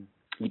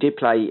 You did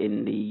play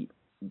in the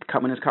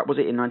Cup Winners' Cup, was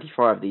it in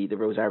 '95, the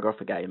Real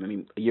Zaragoza game? I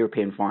mean, a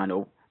European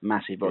final.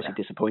 Massive, obviously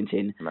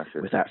disappointing.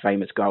 Massive. With that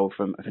famous goal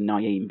from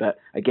Naeem. But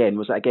again,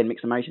 was that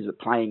mixed emotions of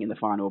playing in the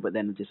final, but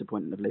then the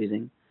disappointment of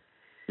losing?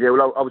 Yeah,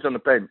 well, I was on the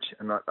bench,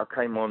 and I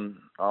came on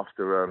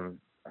after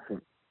I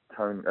think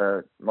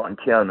Martin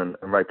Keown and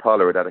Ray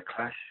Parlour had a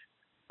clash.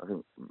 I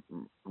think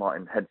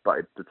Martin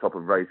headbutted the top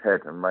of Ray's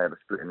head, and Ray had a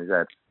split in his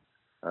head.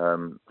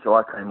 So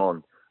I came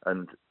on,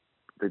 and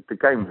the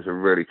game was a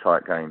really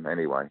tight game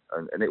anyway,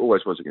 and it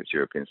always was against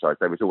European sides.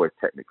 They was always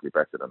technically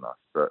better than us,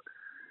 but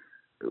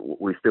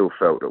we still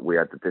felt that we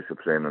had the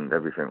discipline and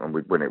everything, and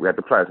we'd win it. We had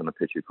the players on the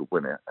pitch who could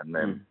win it, and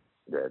then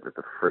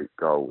the freak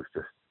goal was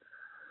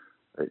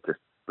just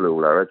blew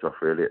all our heads off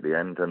really at the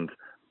end. And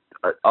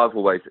I've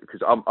always,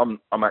 because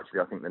I'm actually,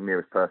 I think, the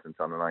nearest person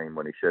to Naeem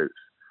when he shoots,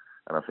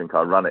 and I think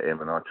I run at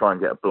him and I try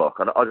and get a block.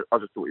 I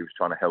just thought he was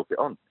trying to help it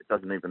on. It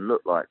doesn't even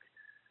look like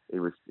he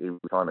was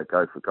trying to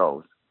go for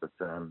goals, but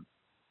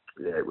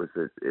it was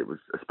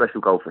a special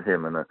goal for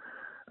him and a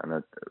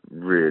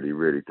really,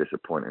 really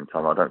disappointing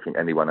time. I don't think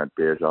anyone had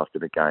beers after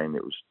the game.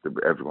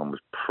 Everyone was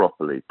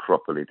properly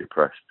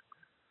depressed.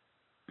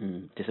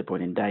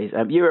 Disappointing days.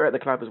 You were at the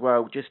club as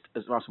well, just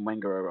as Arsene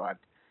Wenger arrived.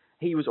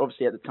 He was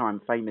obviously at the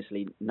time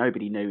famously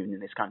nobody knew in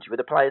this country. Were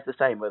the players the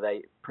same? Were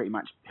they pretty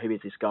much, who is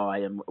this guy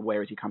and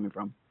where is he coming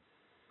from?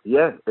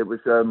 Yeah, it was.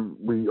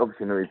 We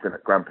obviously knew he'd been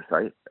at Grand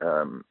Passat.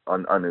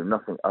 I knew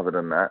nothing other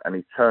than that, and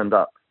he turned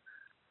up.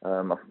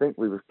 I think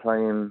we was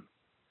playing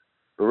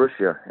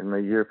Borussia in the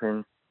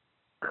European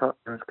Cup,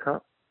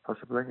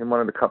 possibly in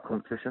one of the cup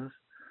competitions.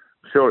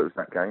 I'm sure it was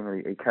that game.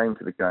 He came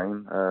to the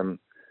game,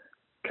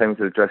 came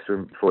to the dressing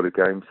room before the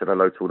game, said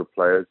hello to all the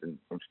players, and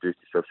introduced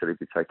himself. Said he'd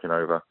be taking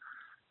over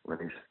when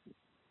he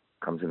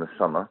comes in the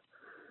summer.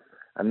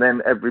 And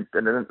then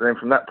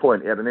from that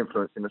point, he had an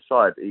influence in the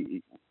side.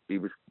 We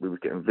was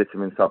getting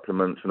vitamin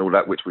supplements and all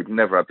that, which we'd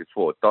never had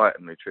before. Diet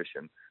and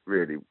nutrition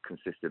really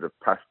consisted of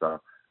pasta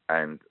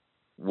and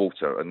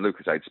water and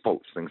Lucozade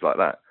Sports, things like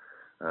that.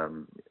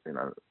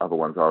 Other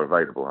ones are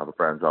available, other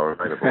brands are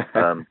available.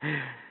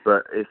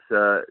 But it's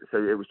so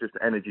it was just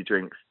energy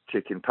drinks,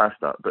 chicken,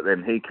 pasta. But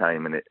then he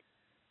came and it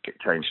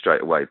changed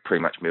straight away.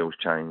 Pre-match meals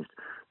changed,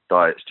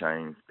 diets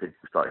changed. People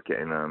started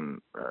getting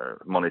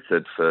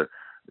monitored for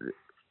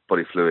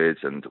body fluids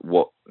and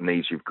what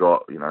needs you've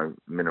got,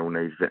 mineral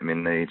needs,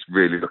 vitamin needs,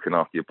 really looking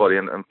after your body.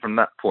 And from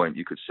that point,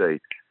 you could see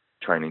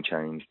training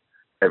changed,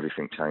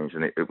 everything changed.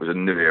 And it was a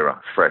new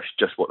era, fresh,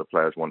 just what the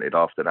players wanted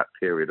after that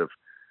period of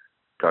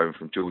going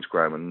from George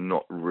Graham and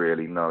not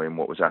really knowing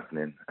what was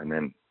happening. And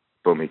then,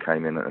 boom, he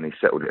came in and he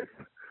settled it.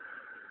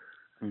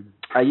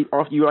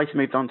 After you later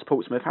moved on to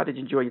Portsmouth, how did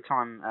you enjoy your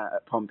time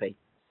at Pompey?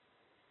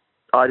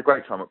 I had a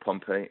great time at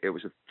Pompey. It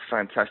was a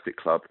fantastic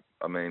club.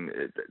 I mean,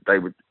 they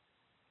would...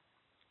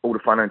 all the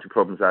financial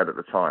problems they had at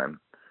the time,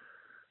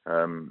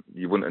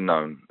 you wouldn't have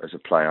known as a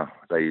player.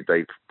 They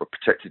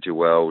protected you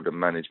well. The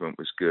management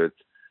was good.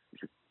 It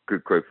was a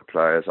good group of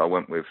players. I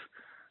went with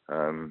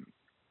a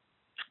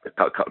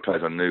couple of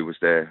players I knew was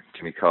there.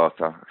 Jimmy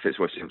Carter,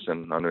 Fitzroy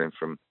Simpson. I knew him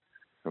from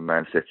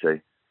Man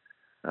City.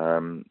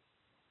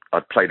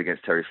 I'd played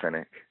against Terry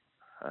Fenwick,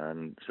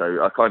 and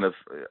so I kind of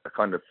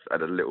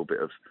had a little bit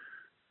of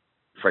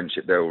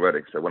friendship there already.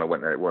 So when I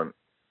went there, I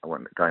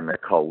wasn't going there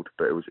cold,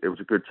 but it was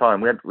a good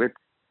time. We had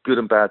good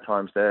and bad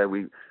times there.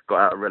 We got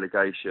out of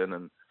relegation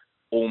and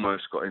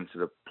almost got into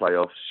the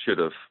playoffs. Should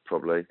have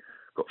probably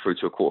got through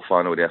to a quarter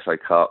final of the FA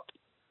Cup.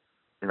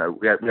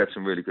 We had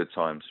some really good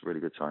times.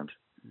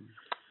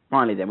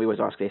 Finally, then we always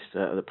ask this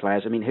of the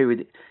players. I mean,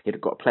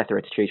 you've got a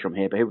plethora to choose from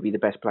here, but who would be the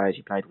best players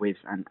you played with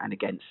and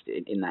against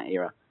in that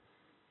era?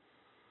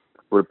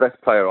 Well, the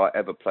best player I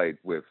ever played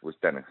with was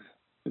Dennis.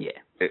 Yeah,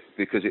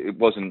 because it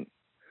wasn't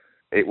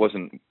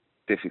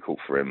difficult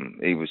for him.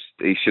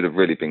 He should have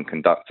really been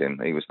conducting.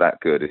 He was that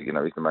good. He's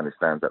the man who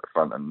stands at the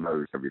front and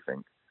knows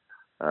everything.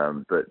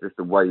 But just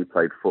the way he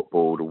played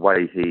football, the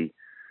way he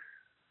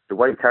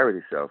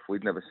carried himself,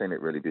 we'd never seen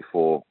it really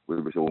before.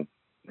 We was all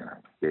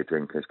beer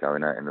drinkers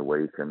going out in the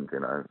week, and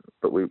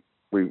but we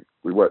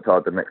worked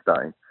hard the next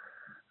day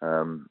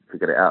to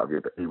get it out of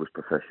you. But he was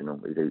professional.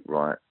 He'd eat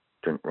right,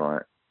 drink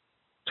right,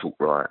 talk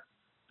right.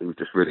 He was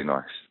just really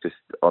nice, just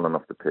on and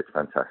off the pitch,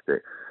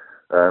 fantastic.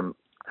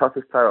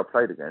 Toughest player I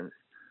played against,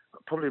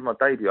 probably my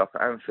debut up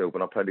at Anfield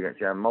when I played against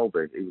Jan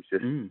Molby. He was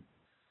just,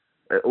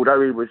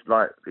 although he was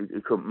like,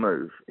 he couldn't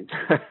move, he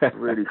was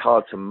really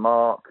hard to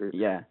mark.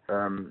 Yeah.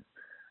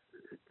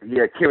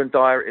 Kieran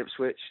Dyer at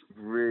Ipswich,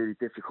 really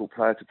difficult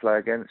player to play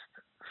against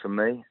for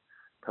me,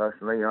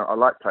 personally. I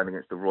like playing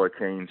against the Roy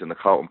Keanes and the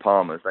Carlton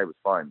Palmers. They were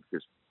fine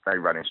because they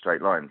ran in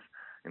straight lines.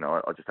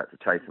 I just had to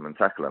chase them and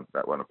tackle them.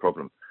 That wasn't a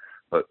problem.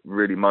 But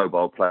really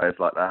mobile players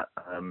like that.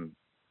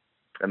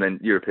 And then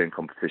European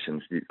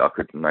competitions, I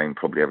could name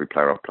probably every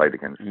player I've played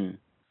against.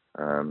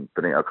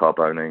 Benito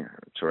Carboni,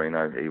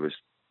 Torino, he was,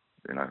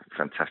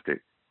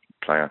 fantastic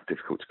player,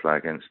 difficult to play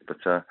against, but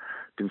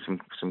been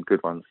some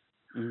good ones.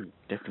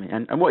 Definitely.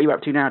 And what are you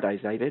up to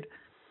nowadays, David?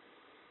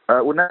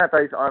 Well,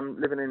 nowadays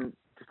I'm living in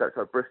just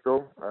outside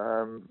Bristol.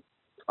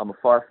 I'm a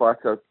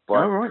firefighter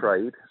by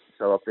trade,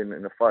 so I've been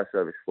in the fire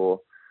service for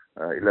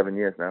 11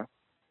 years now.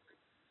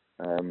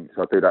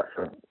 So I do that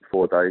for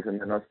 4 days, and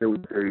then I still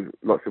do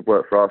lots of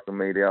work for Arsenal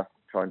Media,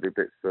 try and do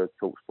bits for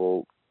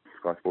TalkSport,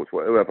 Sky Sports,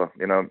 whoever,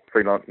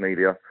 freelance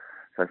media.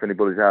 So if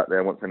anybody's out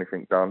there wants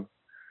anything done,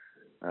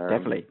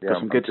 definitely. Got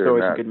some good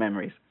stories and good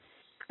memories.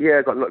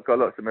 Yeah, got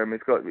lots of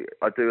memories.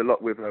 I do a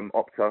lot with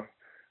Opta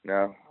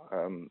now.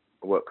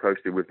 I work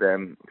closely with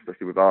them,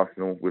 especially with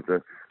Arsenal, with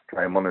the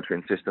player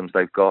monitoring systems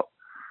they've got.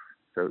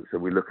 So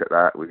we look at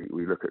that.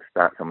 We look at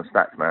stats. I'm a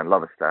stats man,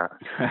 love a stat.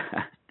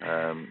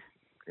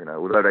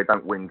 Although they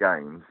don't win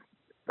games,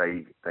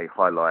 they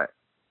highlight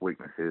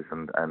weaknesses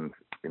and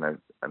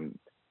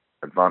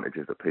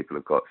advantages that people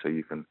have got. So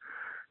you can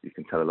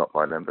tell a lot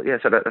by them. But yeah,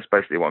 so that's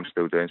basically what I'm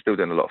still doing. Still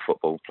doing a lot of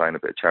football, playing a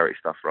bit of charity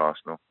stuff for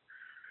Arsenal.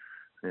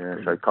 Yeah,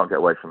 so can't get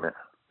away from it.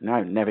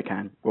 No, never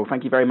can. Well,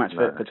 thank you very much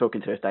for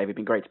talking to us, David. It's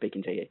been great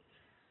speaking to you.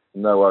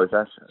 No worries,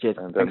 Ash. Cheers.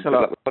 And, thanks a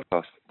lot. Good luck with the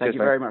podcast. Thank you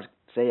very much.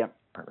 See ya.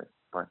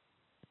 Bye.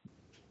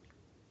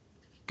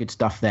 Good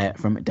stuff there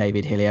from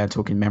David Hillier,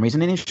 talking memories,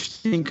 and an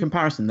interesting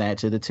comparison there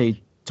to the two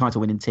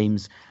title-winning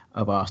teams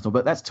of Arsenal.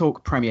 But let's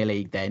talk Premier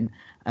League then.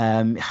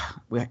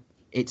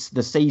 It's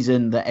the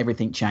season that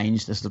everything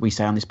changed, as we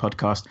say on this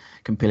podcast,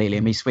 completely.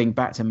 And we swing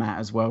back to Matt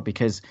as well,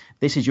 because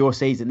this is your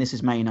season. This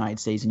is Man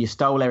United's season. You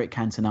stole Eric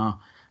Cantona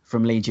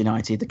from Leeds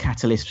United, the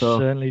catalyst for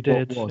certainly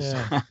did. What was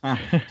yeah.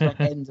 the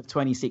end of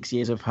 26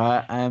 years of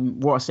hurt.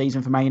 What a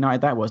season for Man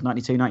United that was,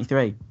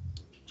 92-93.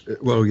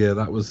 Well, yeah,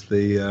 that was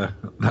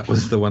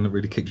the one that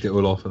really kicked it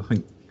all off. I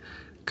think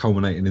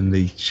culminating in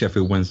the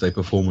Sheffield Wednesday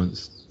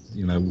performance,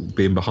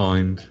 being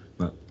behind.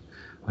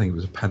 I think it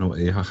was a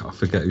penalty. I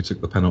forget who took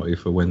the penalty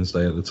for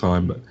Wednesday at the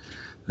time, but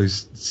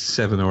those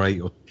 7 or 8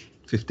 or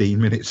 15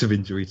 minutes of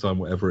injury time,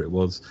 whatever it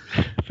was.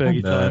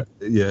 Fergie time.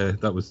 Yeah,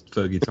 that was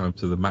Fergie time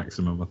to the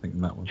maximum, I think,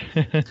 in that one.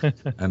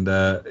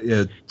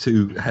 And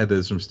 2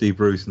 headers from Steve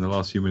Bruce in the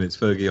last few minutes.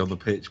 Fergie on the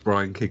pitch,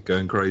 Brian Kidd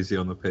going crazy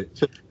on the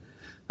pitch.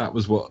 That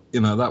was what,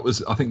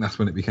 I think that's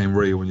when it became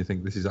real, when you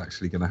think this is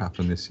actually going to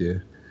happen this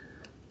year.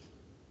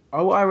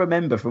 Oh, I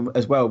remember from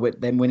as well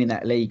with them winning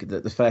that league,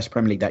 the first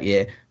Premier League that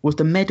year, was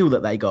the medal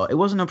that they got. It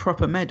wasn't a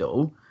proper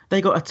medal. They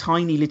got a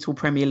tiny little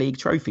Premier League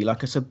trophy,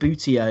 like a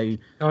Sabutio.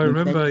 I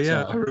remember,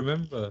 yeah, I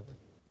remember.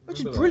 Which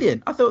is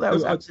brilliant. I thought that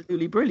was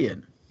absolutely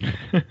brilliant.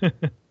 There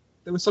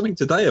was something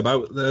today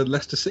about the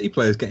Leicester City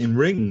players getting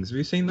rings. Have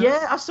you seen that?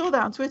 Yeah, I saw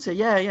that on Twitter.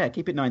 Yeah,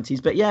 keep it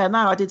 90s. But yeah,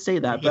 no, I did see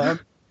that. But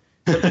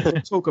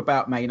we'll talk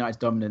about Man United's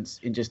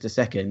dominance in just a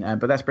second.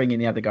 But let's bring in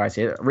the other guys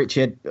here.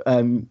 Richard,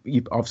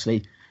 you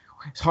obviously...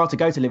 It's hard to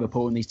go to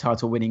Liverpool in these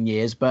title-winning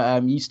years,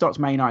 but you stopped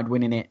Man United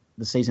winning it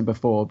the season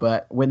before.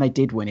 But when they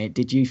did win it,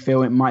 did you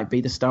feel it might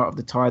be the start of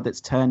the tide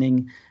that's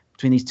turning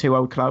between these two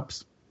old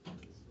clubs?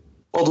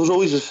 Well, there was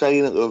always a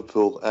saying at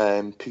Liverpool,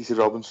 Peter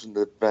Robinson,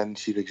 the then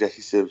chief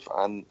executive,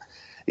 and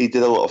he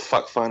did a lot of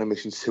fact-finding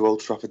missions to Old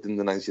Trafford in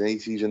the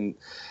 1980s and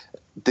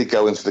did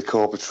go into the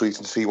corporate streets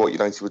and see what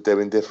United were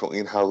doing differently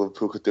and how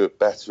Liverpool could do it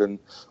better and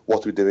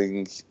what they were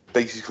doing,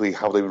 basically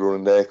how they were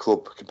running their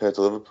club compared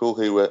to Liverpool,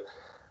 who were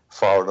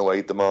far and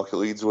away the market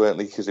leads, weren't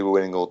they, because they were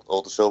winning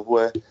all the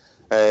silverware.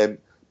 But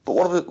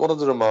one of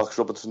the remarks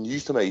Robinson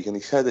used to make, and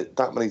he said it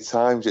that many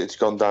times, it's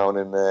gone down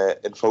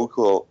in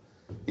folklore.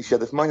 He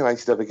said, if Man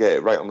United ever get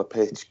it right on the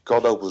pitch,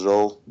 God help us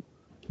all,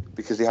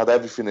 because they had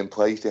everything in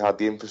place. They had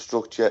the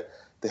infrastructure,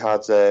 they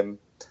had the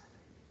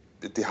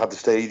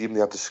stadium, they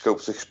had the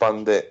scope to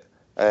expand it,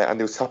 and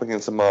they were tapping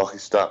into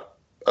markets that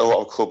a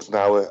lot of clubs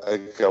now are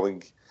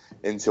going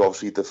into,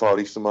 obviously the Far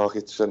Eastern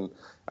markets and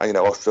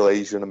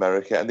Australasia and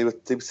America, and they were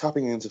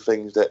tapping into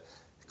things that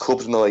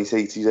clubs in the late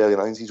 80s, early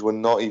 90s were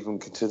not even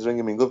considering.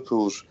 I mean,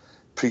 Liverpool's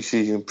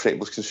pre-season pretty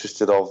much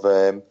consisted of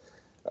a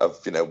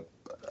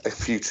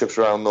few trips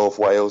around North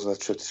Wales and a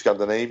trip to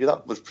Scandinavia.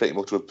 That was pretty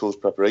much Liverpool's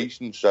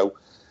preparation. So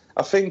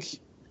I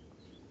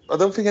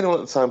don't think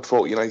anyone at the time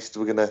thought United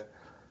were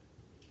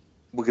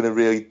gonna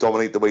really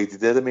dominate the way they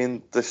did. I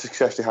mean, the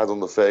success they had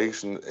under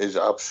Ferguson is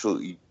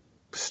absolutely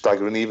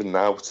staggering, even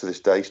now to this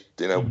day.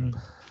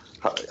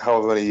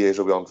 However many years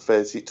are we on?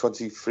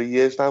 23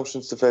 years now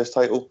since the first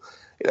title.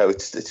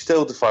 It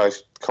still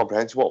defies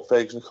comprehension what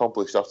Ferguson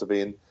accomplished after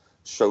being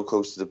so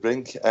close to the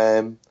brink.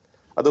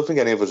 I don't think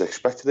any of us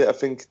expected it. I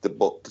think the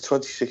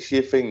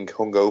 26-year thing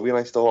hung over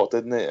United a lot,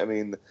 didn't it? I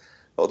mean,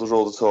 there was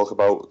all the talk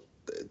about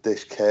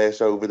this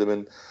curse over them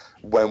and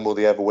when will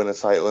they ever win a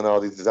title, and are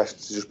they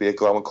destined to just be a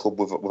glamour club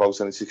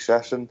without any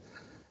success? And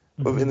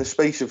in the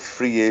space of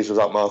 3 years of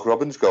that Mark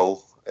Robins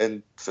goal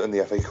in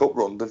the FA Cup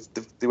run,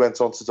 they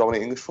went on to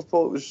dominate English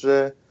football.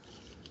 It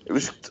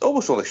was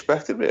almost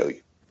unexpected,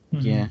 really.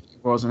 Yeah,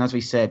 it was. And as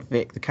we said,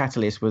 Vic, the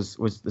catalyst was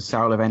the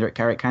sale of Eric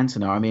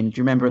Cantona. I mean, do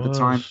you remember at the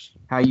time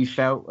how you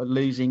felt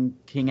losing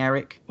King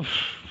Eric?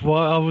 Well,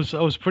 I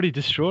was pretty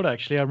distraught,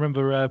 actually. I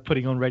remember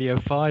putting on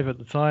Radio 5 at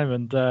the time,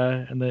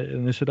 and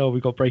they said,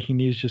 we've got breaking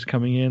news just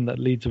coming in that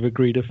Leeds have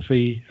agreed a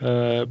fee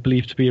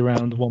believed to be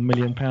around £1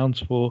 million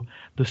for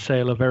the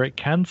sale of Eric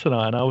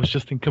Cantona. And I was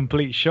just in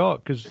complete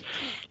shock because,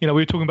 we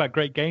were talking about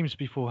great games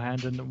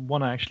beforehand, and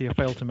one I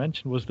failed to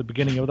mention was the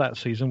beginning of that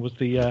season was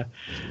the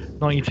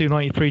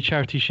 92-93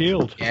 Charity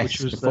Shield, yes, which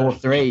was the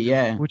 4-3,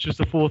 yeah. Which was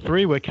the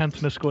 4-3 where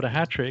Cantona scored a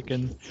hat-trick,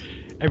 and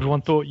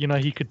everyone thought,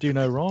 he could do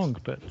no wrong.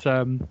 But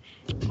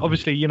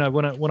obviously,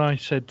 when I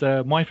said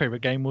my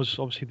favourite game was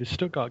obviously the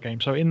Stuttgart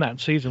game. So in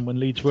that season when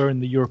Leeds were in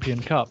the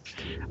European Cup,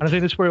 and I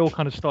think that's where it all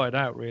kind of started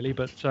out, really.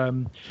 But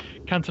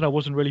Cantona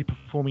wasn't really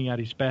performing at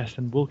his best,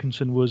 and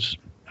Wilkinson was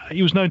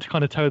known to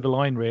kind of toe the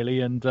line,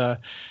 really. And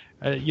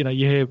you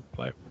hear,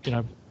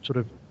 sort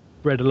of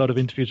read a lot of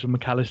interviews with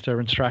McAllister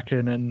and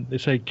Strachan, and they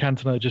say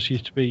Cantona just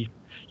used to be,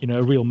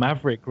 a real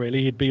maverick,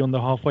 really. He'd be on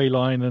the halfway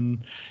line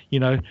and,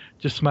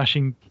 just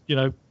smashing,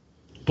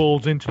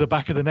 balls into the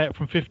back of the net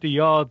from 50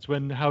 yards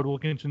when Howard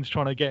Wilkinson's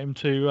trying to get him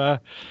to,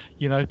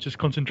 just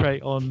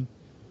concentrate on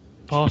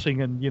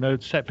passing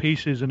and, set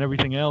pieces and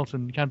everything else.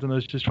 And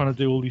Cantona's just trying to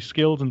do all these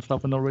skills and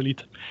stuff and not really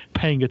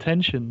paying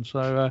attention.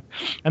 So,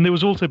 and there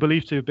was also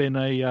believed to have been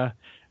a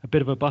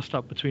bit of a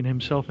bust-up between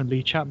himself and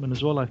Lee Chapman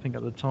as well, I think,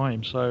 at the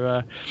time.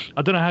 So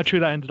I don't know how true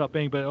that ended up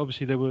being, but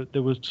obviously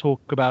there was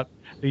talk about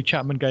Lee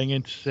Chapman going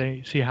in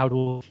to see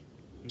Howard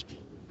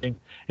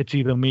it's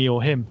either me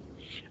or him.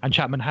 And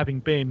Chapman having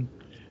been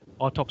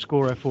our top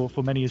scorer for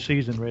many a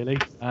season, really.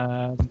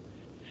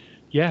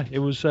 It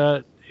was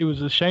a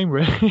shame,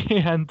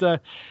 really.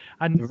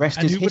 and the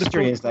rest is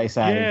history, as they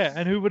say. Yeah,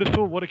 and who would have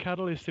thought what a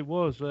catalyst it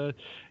was?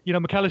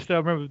 McAllister, I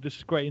remember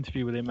this great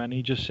interview with him, and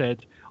he just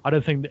said, I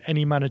don't think that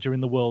any manager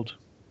in the world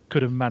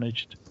could have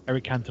managed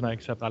Eric Cantona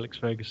except Alex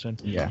Ferguson.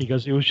 Yeah. He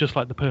goes, it was just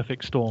like the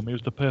perfect storm. It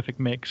was the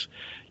perfect mix.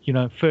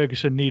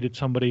 Ferguson needed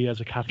somebody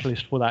as a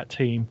catalyst for that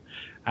team,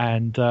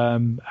 and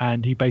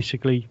he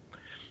basically,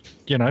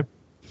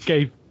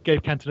 gave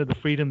Cantona the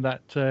freedom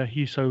that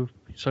he so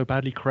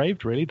badly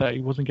craved, really, that he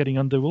wasn't getting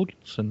under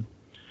Wilkinson.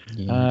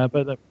 Yeah.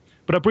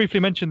 But I briefly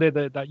mentioned there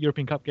that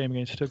European Cup game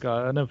against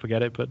Stuttgart. I'll never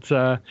forget it. But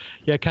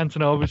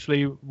Cantona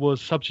obviously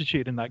was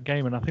substituted in that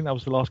game, and I think that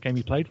was the last game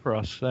he played for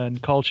us.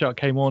 And Carl Schack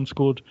came on,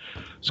 scored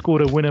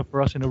a winner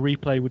for us in a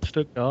replay with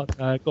Stuttgart,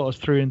 got us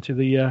through into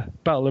the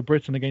Battle of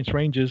Britain against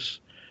Rangers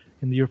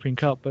in the European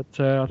Cup. But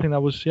I think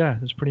that was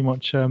pretty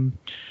much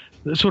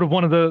sort of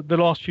one of the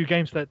last few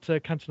games that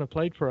Cantona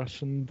played for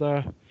us. And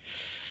the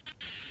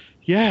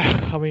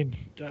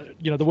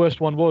worst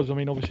one was,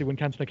 obviously when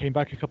Cantona came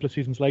back a couple of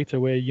seasons later,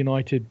 where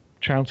United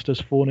trounced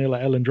us 4-0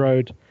 at Elland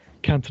Road,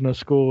 Cantona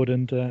scored,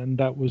 and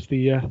that was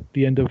the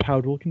end of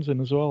Howard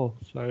Wilkinson as well.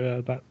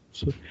 So that's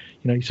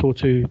he saw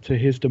to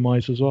his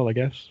demise as well, I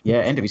guess. Yeah,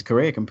 end of his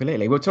career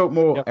completely. We'll talk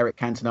more Eric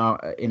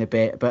Cantona in a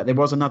bit, but there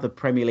was another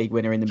Premier League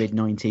winner in the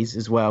mid-90s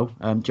as well.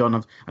 John,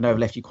 I know I've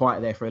left you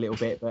quiet there for a little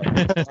bit, but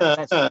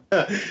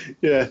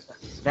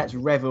that's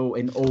revel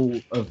in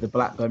all of the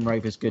Blackburn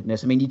Rovers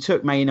goodness. You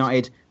took Man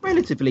United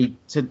relatively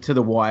to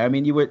the wire.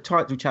 You were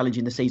title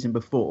challenging the season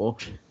before,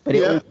 but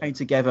it all came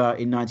together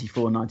in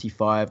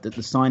 94-95, that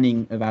the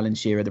signing of Alan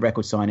Shearer, the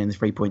record signing, the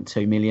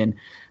 3.2 million.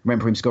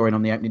 Remember him scoring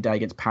on the opening day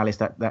against Palace,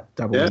 that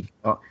double he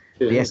got.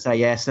 The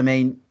SAS.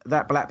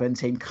 That Blackburn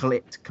team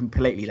clicked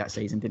completely that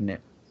season, didn't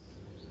it?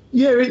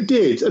 Yeah, it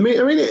did.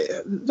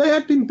 They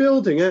had been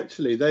building,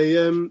 actually. They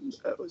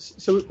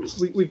so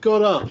we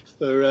got up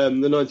for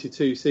the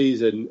 92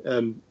 season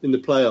in the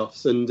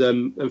playoffs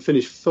and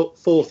finished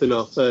fourth in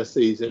our first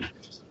season,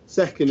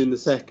 second in the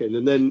second,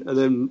 and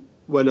then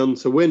went on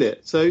to win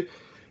it. So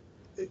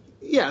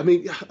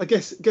I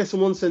guess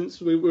in one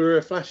sense we were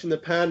a flash in the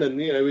pan, and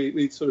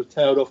we sort of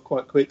tailed off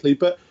quite quickly,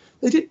 but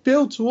they did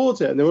build towards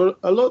it, and there were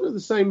a lot of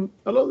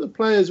the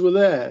players were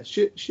there.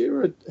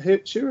 Shearer,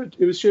 it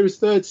was Shearer's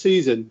third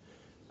season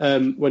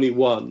when he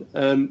won.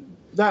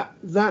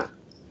 That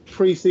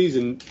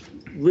pre-season,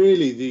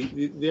 really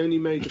the only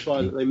major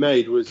buy that they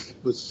made was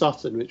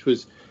Sutton, which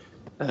was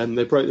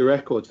they broke the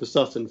record for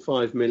Sutton,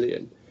 5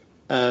 million.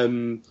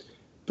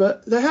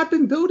 But they had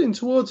been building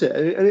towards it,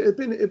 and it had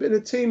been a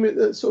team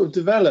that sort of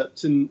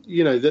developed. And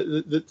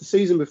the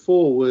season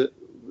before,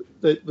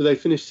 they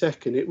finished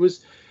second. It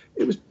was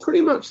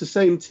pretty much the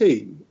same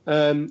team,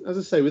 as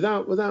I say,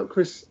 without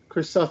Chris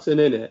Sutton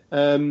in it.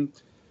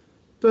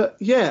 But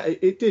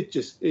it did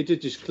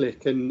just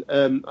click, and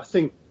I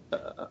think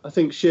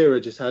Shearer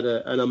just had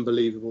an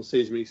unbelievable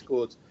season. He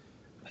scored,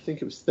 I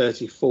think it was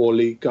 34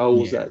 league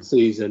goals that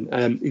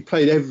season. He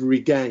played every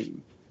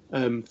game.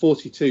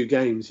 42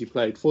 games he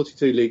played,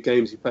 42 league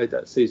games he played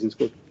that season,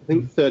 scored, I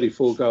think,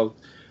 34 goals.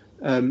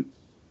 When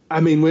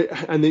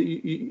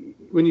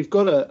you've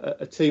got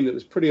a team that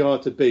was pretty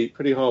hard to beat,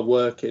 pretty hard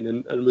working,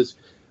 and was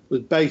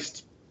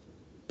based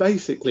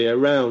basically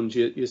around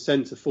your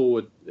centre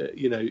forward,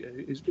 he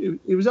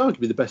was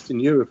arguably the best in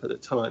Europe at the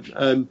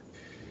time.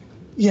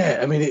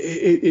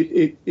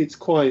 It's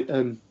quite.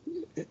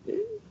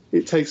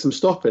 It takes some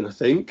stopping, I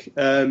think,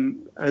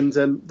 and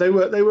they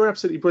were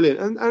absolutely brilliant,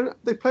 and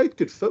they played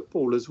good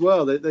football as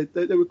well. They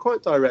were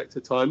quite direct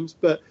at times,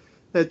 but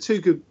they're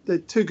two good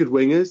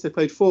wingers. They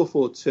played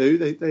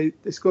 4-4-2.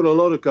 They scored a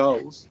lot of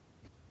goals,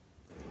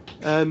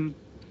 I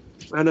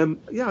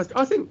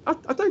think I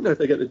don't know if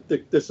they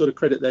get the sort of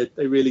credit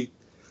they really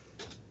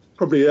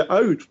probably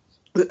owed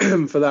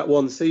for that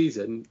one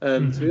season,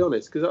 to be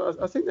honest, because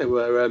I think they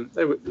were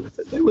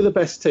the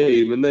best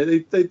team, and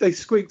they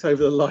squeaked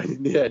over the line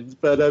in the end.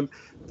 But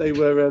they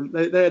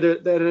had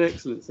an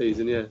excellent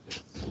season, yeah.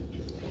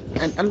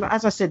 And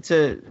as I said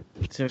to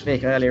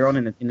Vic earlier on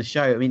in the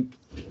show,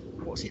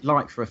 what's it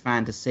like for a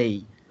fan to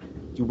see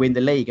you win the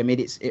league?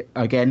 It's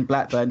again,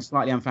 Blackburn,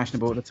 slightly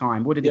unfashionable at the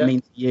time. What did it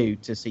mean to you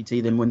to see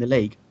them win the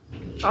league?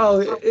 Oh,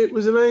 it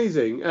was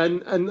amazing,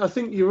 and I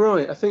think you're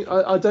right.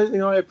 I don't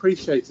think I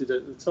appreciated it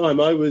at the time.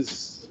 I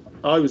was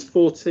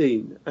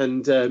 14,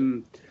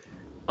 and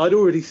I'd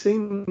already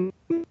seen.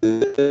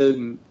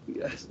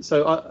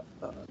 So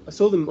I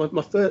saw them.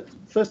 My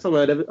first time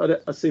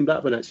I'd seen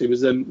Blackburn actually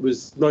was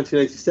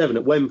 1987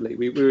 at Wembley.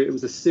 It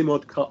was a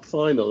Simod Cup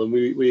final, and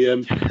we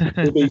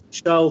beat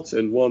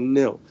Charlton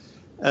 1-0.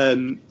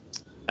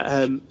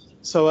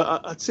 So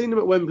I'd seen them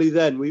at Wembley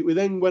then. We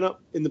then went up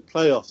in the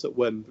playoffs at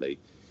Wembley.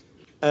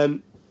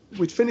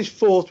 We'd finished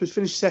fourth, we'd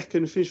finished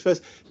second, finished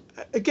first.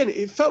 Again,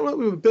 it felt like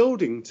we were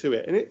building to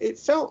it, and it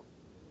felt,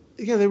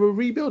 they were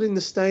rebuilding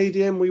the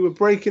stadium. We were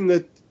breaking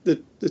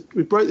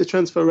we broke the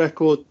transfer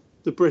record,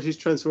 the British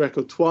transfer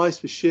record,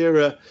 twice with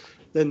Shearer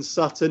then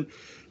Sutton.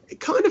 It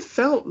kind of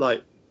felt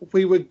like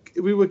we were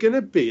going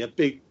to be a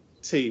big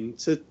team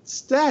to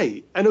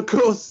stay, and of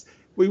course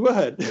we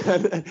weren't.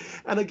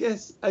 and I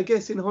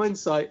guess in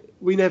hindsight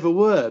we never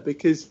were,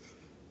 because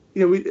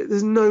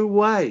there's no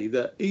way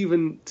that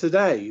even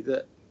today,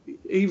 that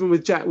even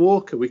with Jack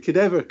Walker, we could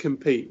ever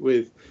compete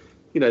with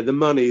the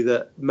money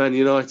that Man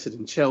United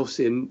and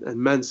Chelsea and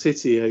Man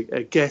City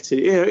are getting.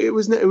 It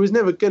was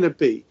never going to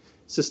be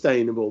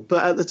sustainable,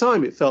 but at the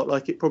time it felt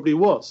like it probably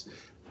was.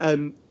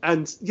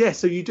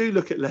 So you do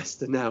look at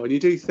Leicester now and you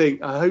do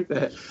think, I hope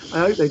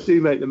they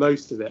do make the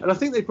most of it, and I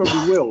think they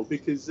probably will,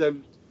 because they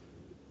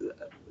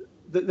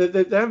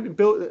haven't been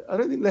built. I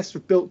don't think Leicester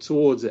have built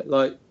towards it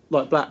like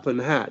Blackburn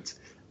had,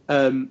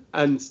 and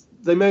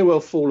they may well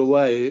fall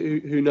away.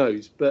 Who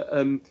knows? But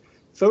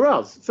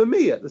for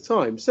me at the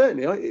time,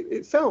 certainly,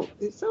 it felt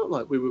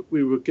like we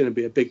were going to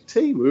be a big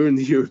team. We were in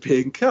the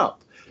European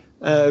Cup,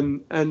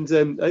 and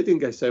it didn't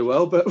go so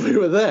well, but we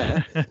were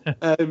there.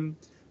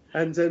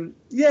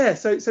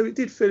 So it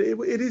did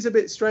feel. It is a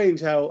bit strange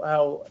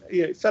how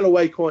it fell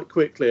away quite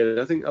quickly,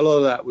 and I think a lot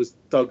of that was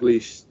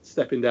Dalglish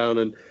stepping down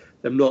and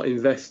them not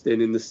investing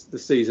in the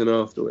season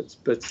afterwards.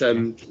 But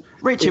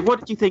Richard, what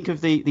did you think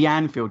of the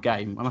Anfield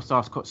game? I must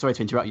ask. Sorry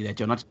to interrupt you there,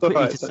 John. I just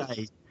quickly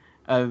say,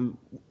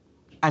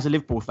 as a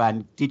Liverpool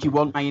fan, did you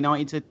want Man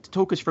United to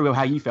talk us through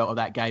how you felt of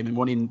that game and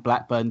wanting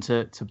Blackburn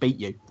to beat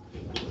you?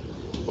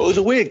 Well, it was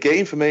a weird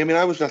game for me. I mean,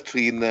 I was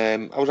actually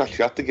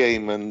at the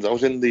game, and I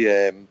was in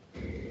the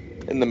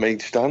main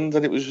stand,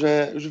 and it was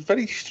a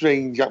very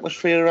strange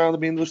atmosphere around. I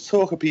mean, there was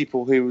talk of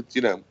people who,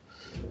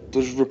 there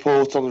was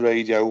reports on the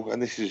radio,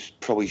 and this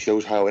probably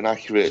shows how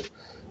inaccurate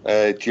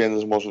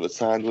journalism was at the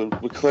time.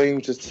 We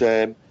claimed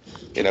that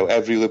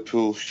every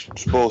Liverpool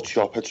sports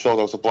shop had sold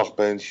out a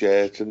Blackburn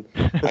shirt, and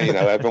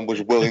everyone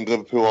was willing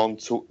Liverpool on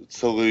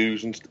to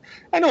lose,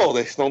 and all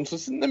this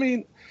nonsense. And I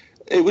mean,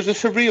 it was a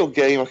surreal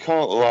game, I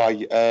can't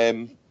lie.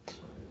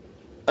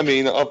 I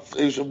mean, it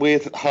was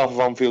weird half of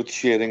Anfield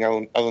cheering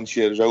Alan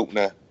Shearer's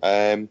opener,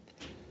 and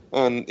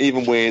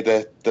even weird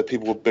that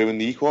people were booing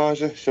the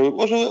equaliser. So it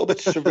was a little bit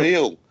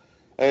surreal.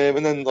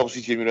 And then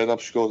obviously Jimmy Redknapp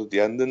scored at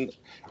the end, and it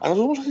was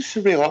almost like a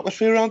surreal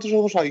atmosphere around us.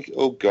 Almost like,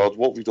 oh God,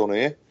 what have we done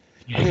here?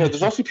 And,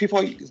 there's actually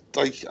people like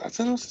I don't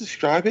know how to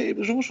describe it. It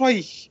was almost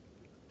like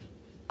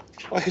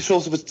a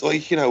sort of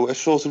a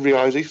sort of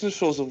realisation, a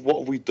sort of what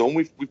have we done?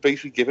 We've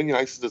basically given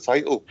United the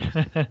title.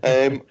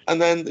 And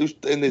then it was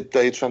in the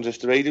day of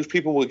transistor radios,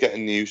 people were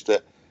getting news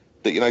that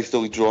United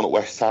only drawn at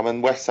West Ham,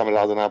 and West Ham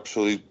had an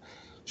absolute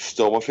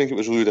storm. I think it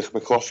was Ludovic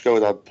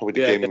McCloskey had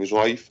probably the game of his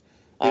life,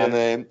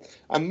 and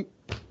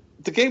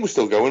the game was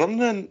still going on.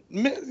 And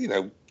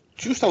then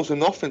just out of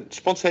nothing,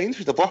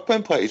 spontaneously, the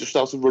Blackburn players just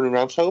started running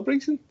around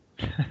celebrating.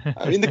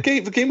 I mean, the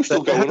game was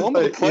still going on,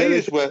 but the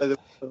players were.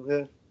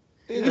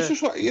 It was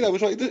just like, it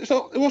was like,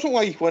 it wasn't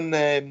like when,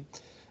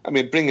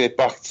 bringing it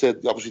back to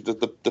obviously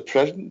the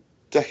present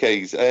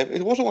decades,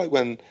 it wasn't like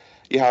when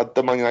you had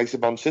the Man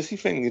United Man City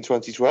thing in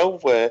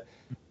 2012, where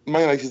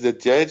Man United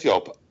did their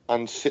job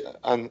and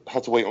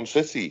had to wait on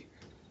City.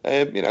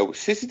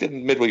 City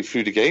didn't midway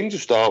through the game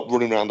just start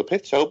running around the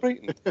pitch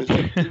celebrating.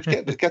 It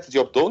was get the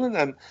job done,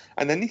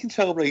 and then you can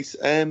celebrate.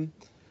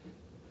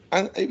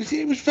 And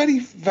it was very,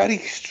 very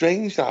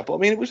strange that, but I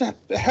mean, it was a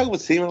hell of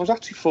a team. And I was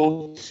actually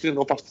fortunate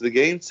enough after the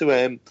game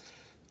to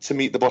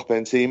meet the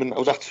Blackburn team, and I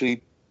was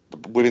actually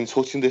within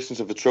touching distance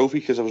of the trophy,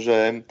 because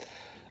I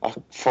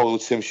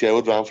followed Tim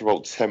Sherwood around for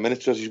about 10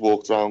 minutes as he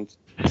walked around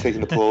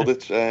taking the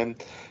plaudits, and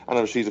I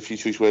received a few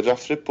choice words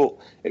after it. But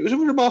it was a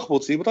remarkable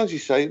team. But as you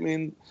say, I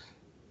mean,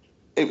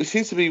 it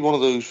seemed to be one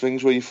of those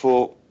things where you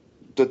thought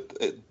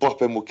that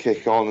Blackburn would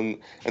kick on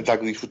and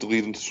Dalglish would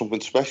lead them to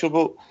something special,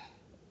 but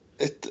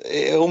it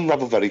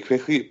unravelled very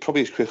quickly.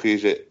 Probably as quickly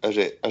as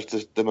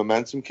the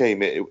momentum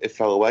came, it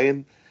fell away,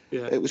 and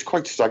it was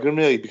quite staggering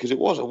really, because it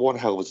was one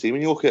hell of a team.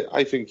 And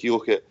I think you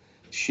look at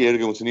Shearer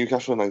going to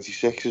Newcastle in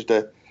 '96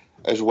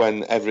 as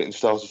when everything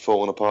started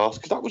falling apart,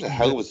 because that was a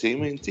hell of a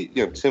team. I mean,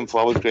 Tim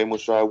Flowers, Graham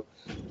Woodside,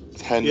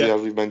 Henry,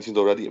 as we've mentioned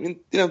already. I mean,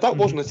 that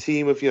wasn't a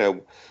team of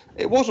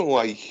it wasn't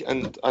like,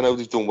 and I know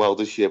they've done well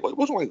this year, but it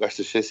wasn't like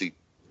Leicester City.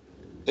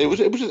 It was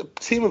a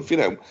team of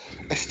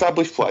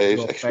established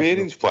players,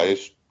 experienced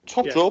players.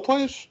 Top draw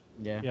players.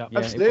 Yeah,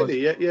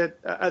 absolutely. Yeah.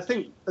 I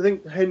think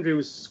Henry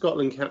was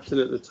Scotland captain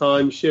at the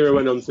time. Shearer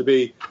went on to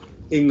be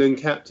England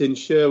captain.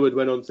 Sherwood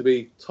went on to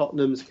be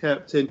Tottenham's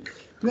captain.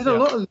 We had a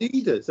lot of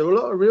leaders. There were a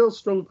lot of real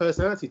strong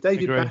personalities.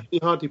 David Batty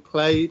hardly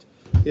played.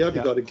 He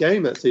hardly got a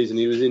game that season.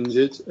 He was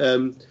injured.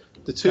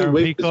 The 2 Darren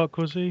weeks. Peacock,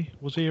 was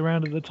he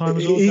around at the time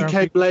as well?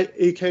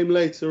 He came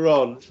later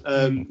on.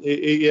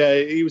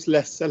 He was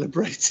less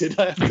celebrated.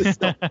 I have to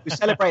say. We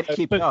celebrated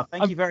QPR.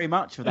 Thank you very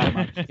much for that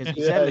much, because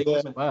he said it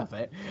wasn't worth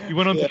it. He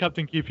went on to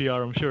captain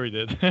QPR. I'm sure he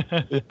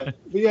did.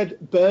 We had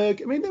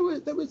Berg. I mean,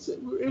 it was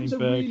a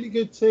really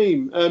good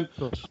team. I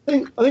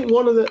think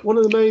one of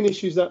the main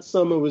issues that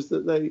summer was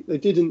that they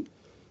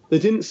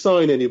didn't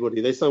sign anybody.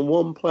 They signed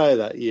one player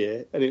that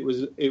year, and it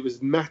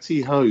was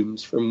Matty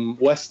Holmes from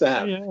West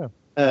Ham.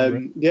 I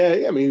mean,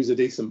 he was a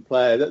decent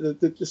player.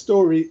 The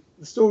story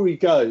the story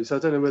goes, I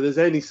don't know whether there's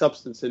any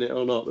substance in it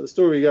or not, but the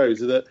story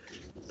goes that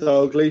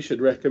Dalglish had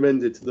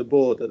recommended to the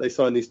board that they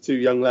sign these two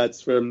young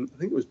lads from, I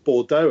think it was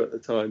Bordeaux at the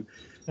time.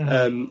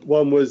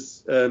 One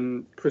was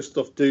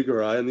Christophe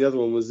Dugaray and the other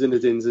one was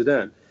Zinedine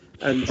Zidane.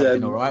 And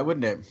been all right,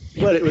 wouldn't it?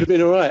 Well, it would have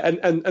been all right.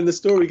 And the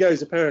story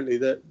goes apparently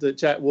that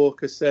Jack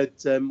Walker said,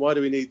 "Why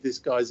do we need this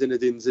guy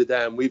Zinedine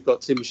Zidane? We've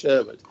got Tim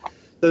Sherwood."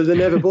 So they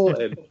never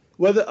bought him.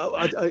 Whether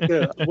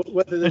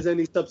whether there's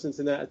any substance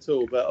in that at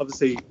all, but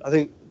obviously I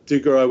think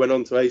Dugaray went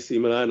on to AC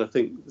Milan. I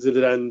think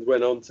Zidane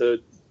went on to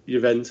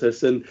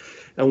Juventus, and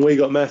we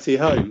got Matty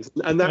Holmes,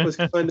 and that was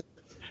kind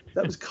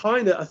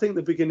of I think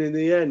the beginning and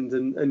the end,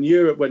 and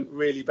Europe went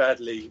really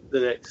badly the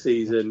next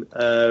season.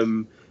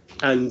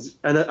 And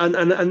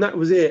that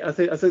was it. I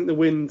think the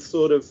wind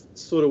sort of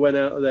went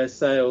out of their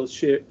sails.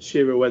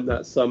 Shearer went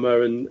that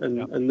summer,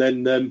 and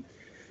then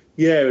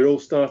it all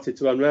started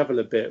to unravel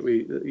a bit.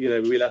 We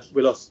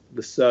lost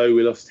Rousseau,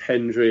 we lost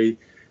Hendry,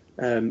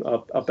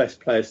 our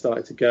best players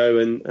started to go,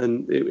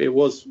 and it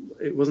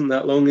wasn't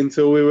that long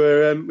until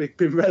we'd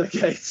been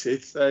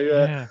relegated.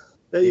 So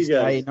there you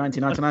go.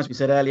 1999, as we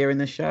said earlier in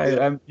the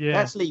show.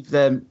 Let's leave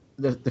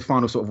the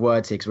final sort of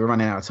words here because we're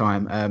running out of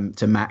time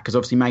to Matt, because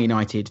obviously Man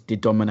United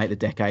did dominate the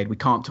decade. We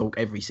can't talk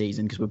every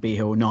season because we'll be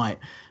here all night.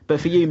 But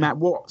for you, Matt,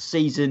 what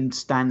season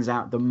stands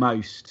out the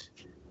most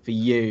for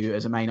you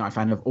as a Man United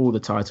fan of all the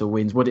title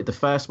wins? Was it the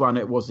first one?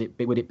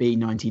 Would it be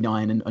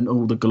 99 and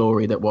all the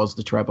glory that was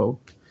the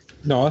treble?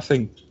 No, I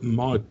think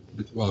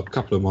a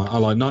couple of mine. I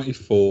like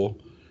 94,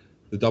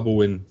 the double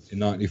win in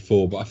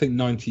 94, but I think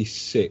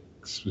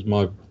 96 was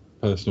my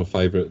personal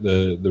favourite.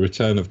 The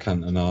return of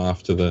Cantona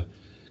after the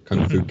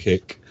Kung Fu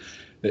kick.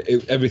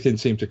 Everything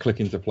seemed to click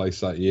into place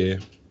that year.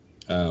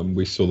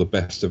 We saw the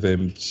best of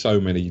him.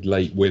 So many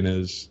late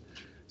winners,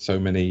 so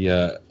many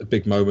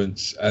big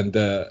moments, and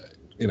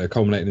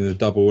culminating in a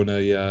double and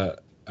a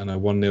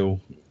 1-0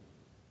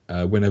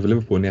 win over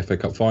Liverpool in the FA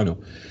Cup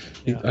final.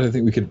 I don't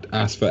think we could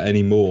ask for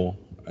any more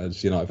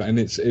as United, and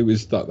it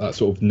was that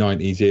sort of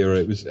 90s era.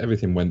 It was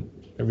everything went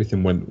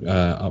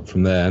up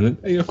from there,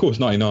 and of course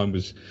 99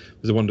 was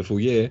a wonderful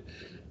year.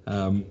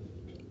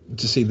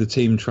 To see the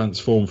team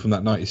transform from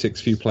that 96,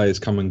 few players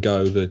come and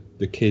go,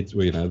 the kids,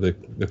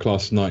 the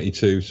class of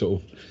 92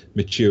 sort of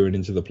maturing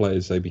into the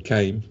players they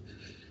became.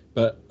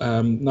 But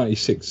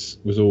 96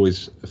 was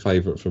always a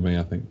favourite for me,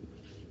 I think.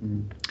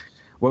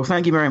 Well,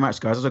 thank you very much,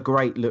 guys. It was a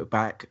great look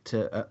back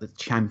to the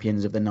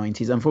champions of the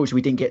 90s. Unfortunately,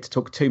 we didn't get to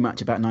talk too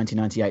much about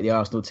 1998, the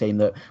Arsenal team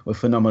that were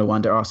phenomenal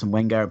under Arsene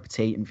Wenger and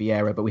Petit and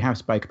Vieira, but we have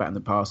spoke about them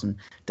in the past, and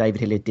David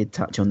Hilliard did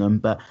touch on them.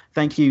 But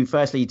thank you,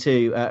 firstly,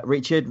 to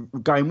Richard,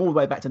 going all the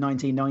way back to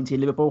 1990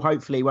 in Liverpool.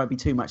 Hopefully it won't be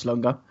too much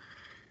longer.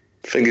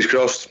 Fingers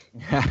crossed.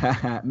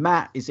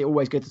 Matt, is it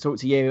always good to talk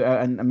to you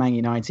and Man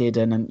United?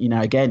 And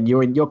again,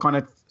 you're kind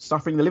of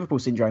suffering the Liverpool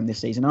syndrome this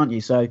season, aren't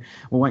you? So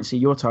we won't see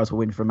your title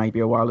win for maybe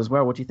a while as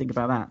well. What do you think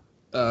about that?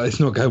 It's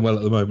not going well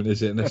at the moment,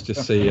 is it? And let's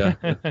just see. I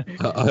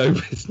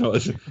hope it's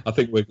not. I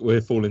think we're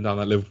falling down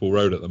that Liverpool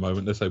road at the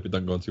moment. Let's hope it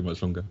doesn't go on too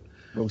much longer.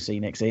 We'll see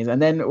next season.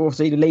 And then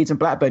obviously the Leeds and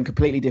Blackburn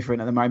completely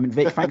different at the moment.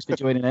 Vic, thanks for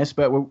joining us.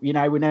 But we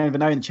never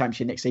know in the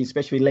Championship next season,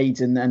 especially Leeds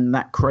and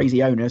that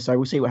crazy owner. So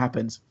we'll see what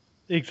happens.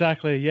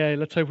 Exactly. Yeah.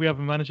 Let's hope we have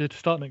a manager to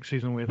start next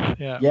season with.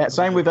 Yeah. Yeah.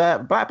 Same with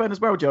Blackburn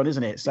as well, John,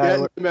 isn't it?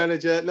 So no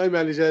manager.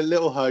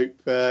 Little hope.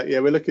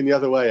 We're looking the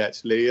other way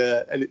actually,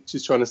 and it's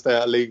just trying to stay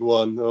out of League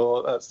One.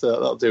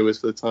 That'll do us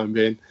for the time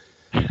being.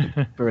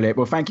 Brilliant.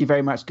 Well, thank you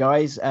very much,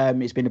 guys.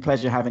 It's been a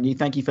pleasure having you.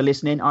 Thank you for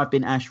listening. I've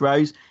been Ash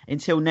Rose.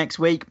 Until next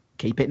week,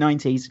 keep it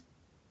 90s.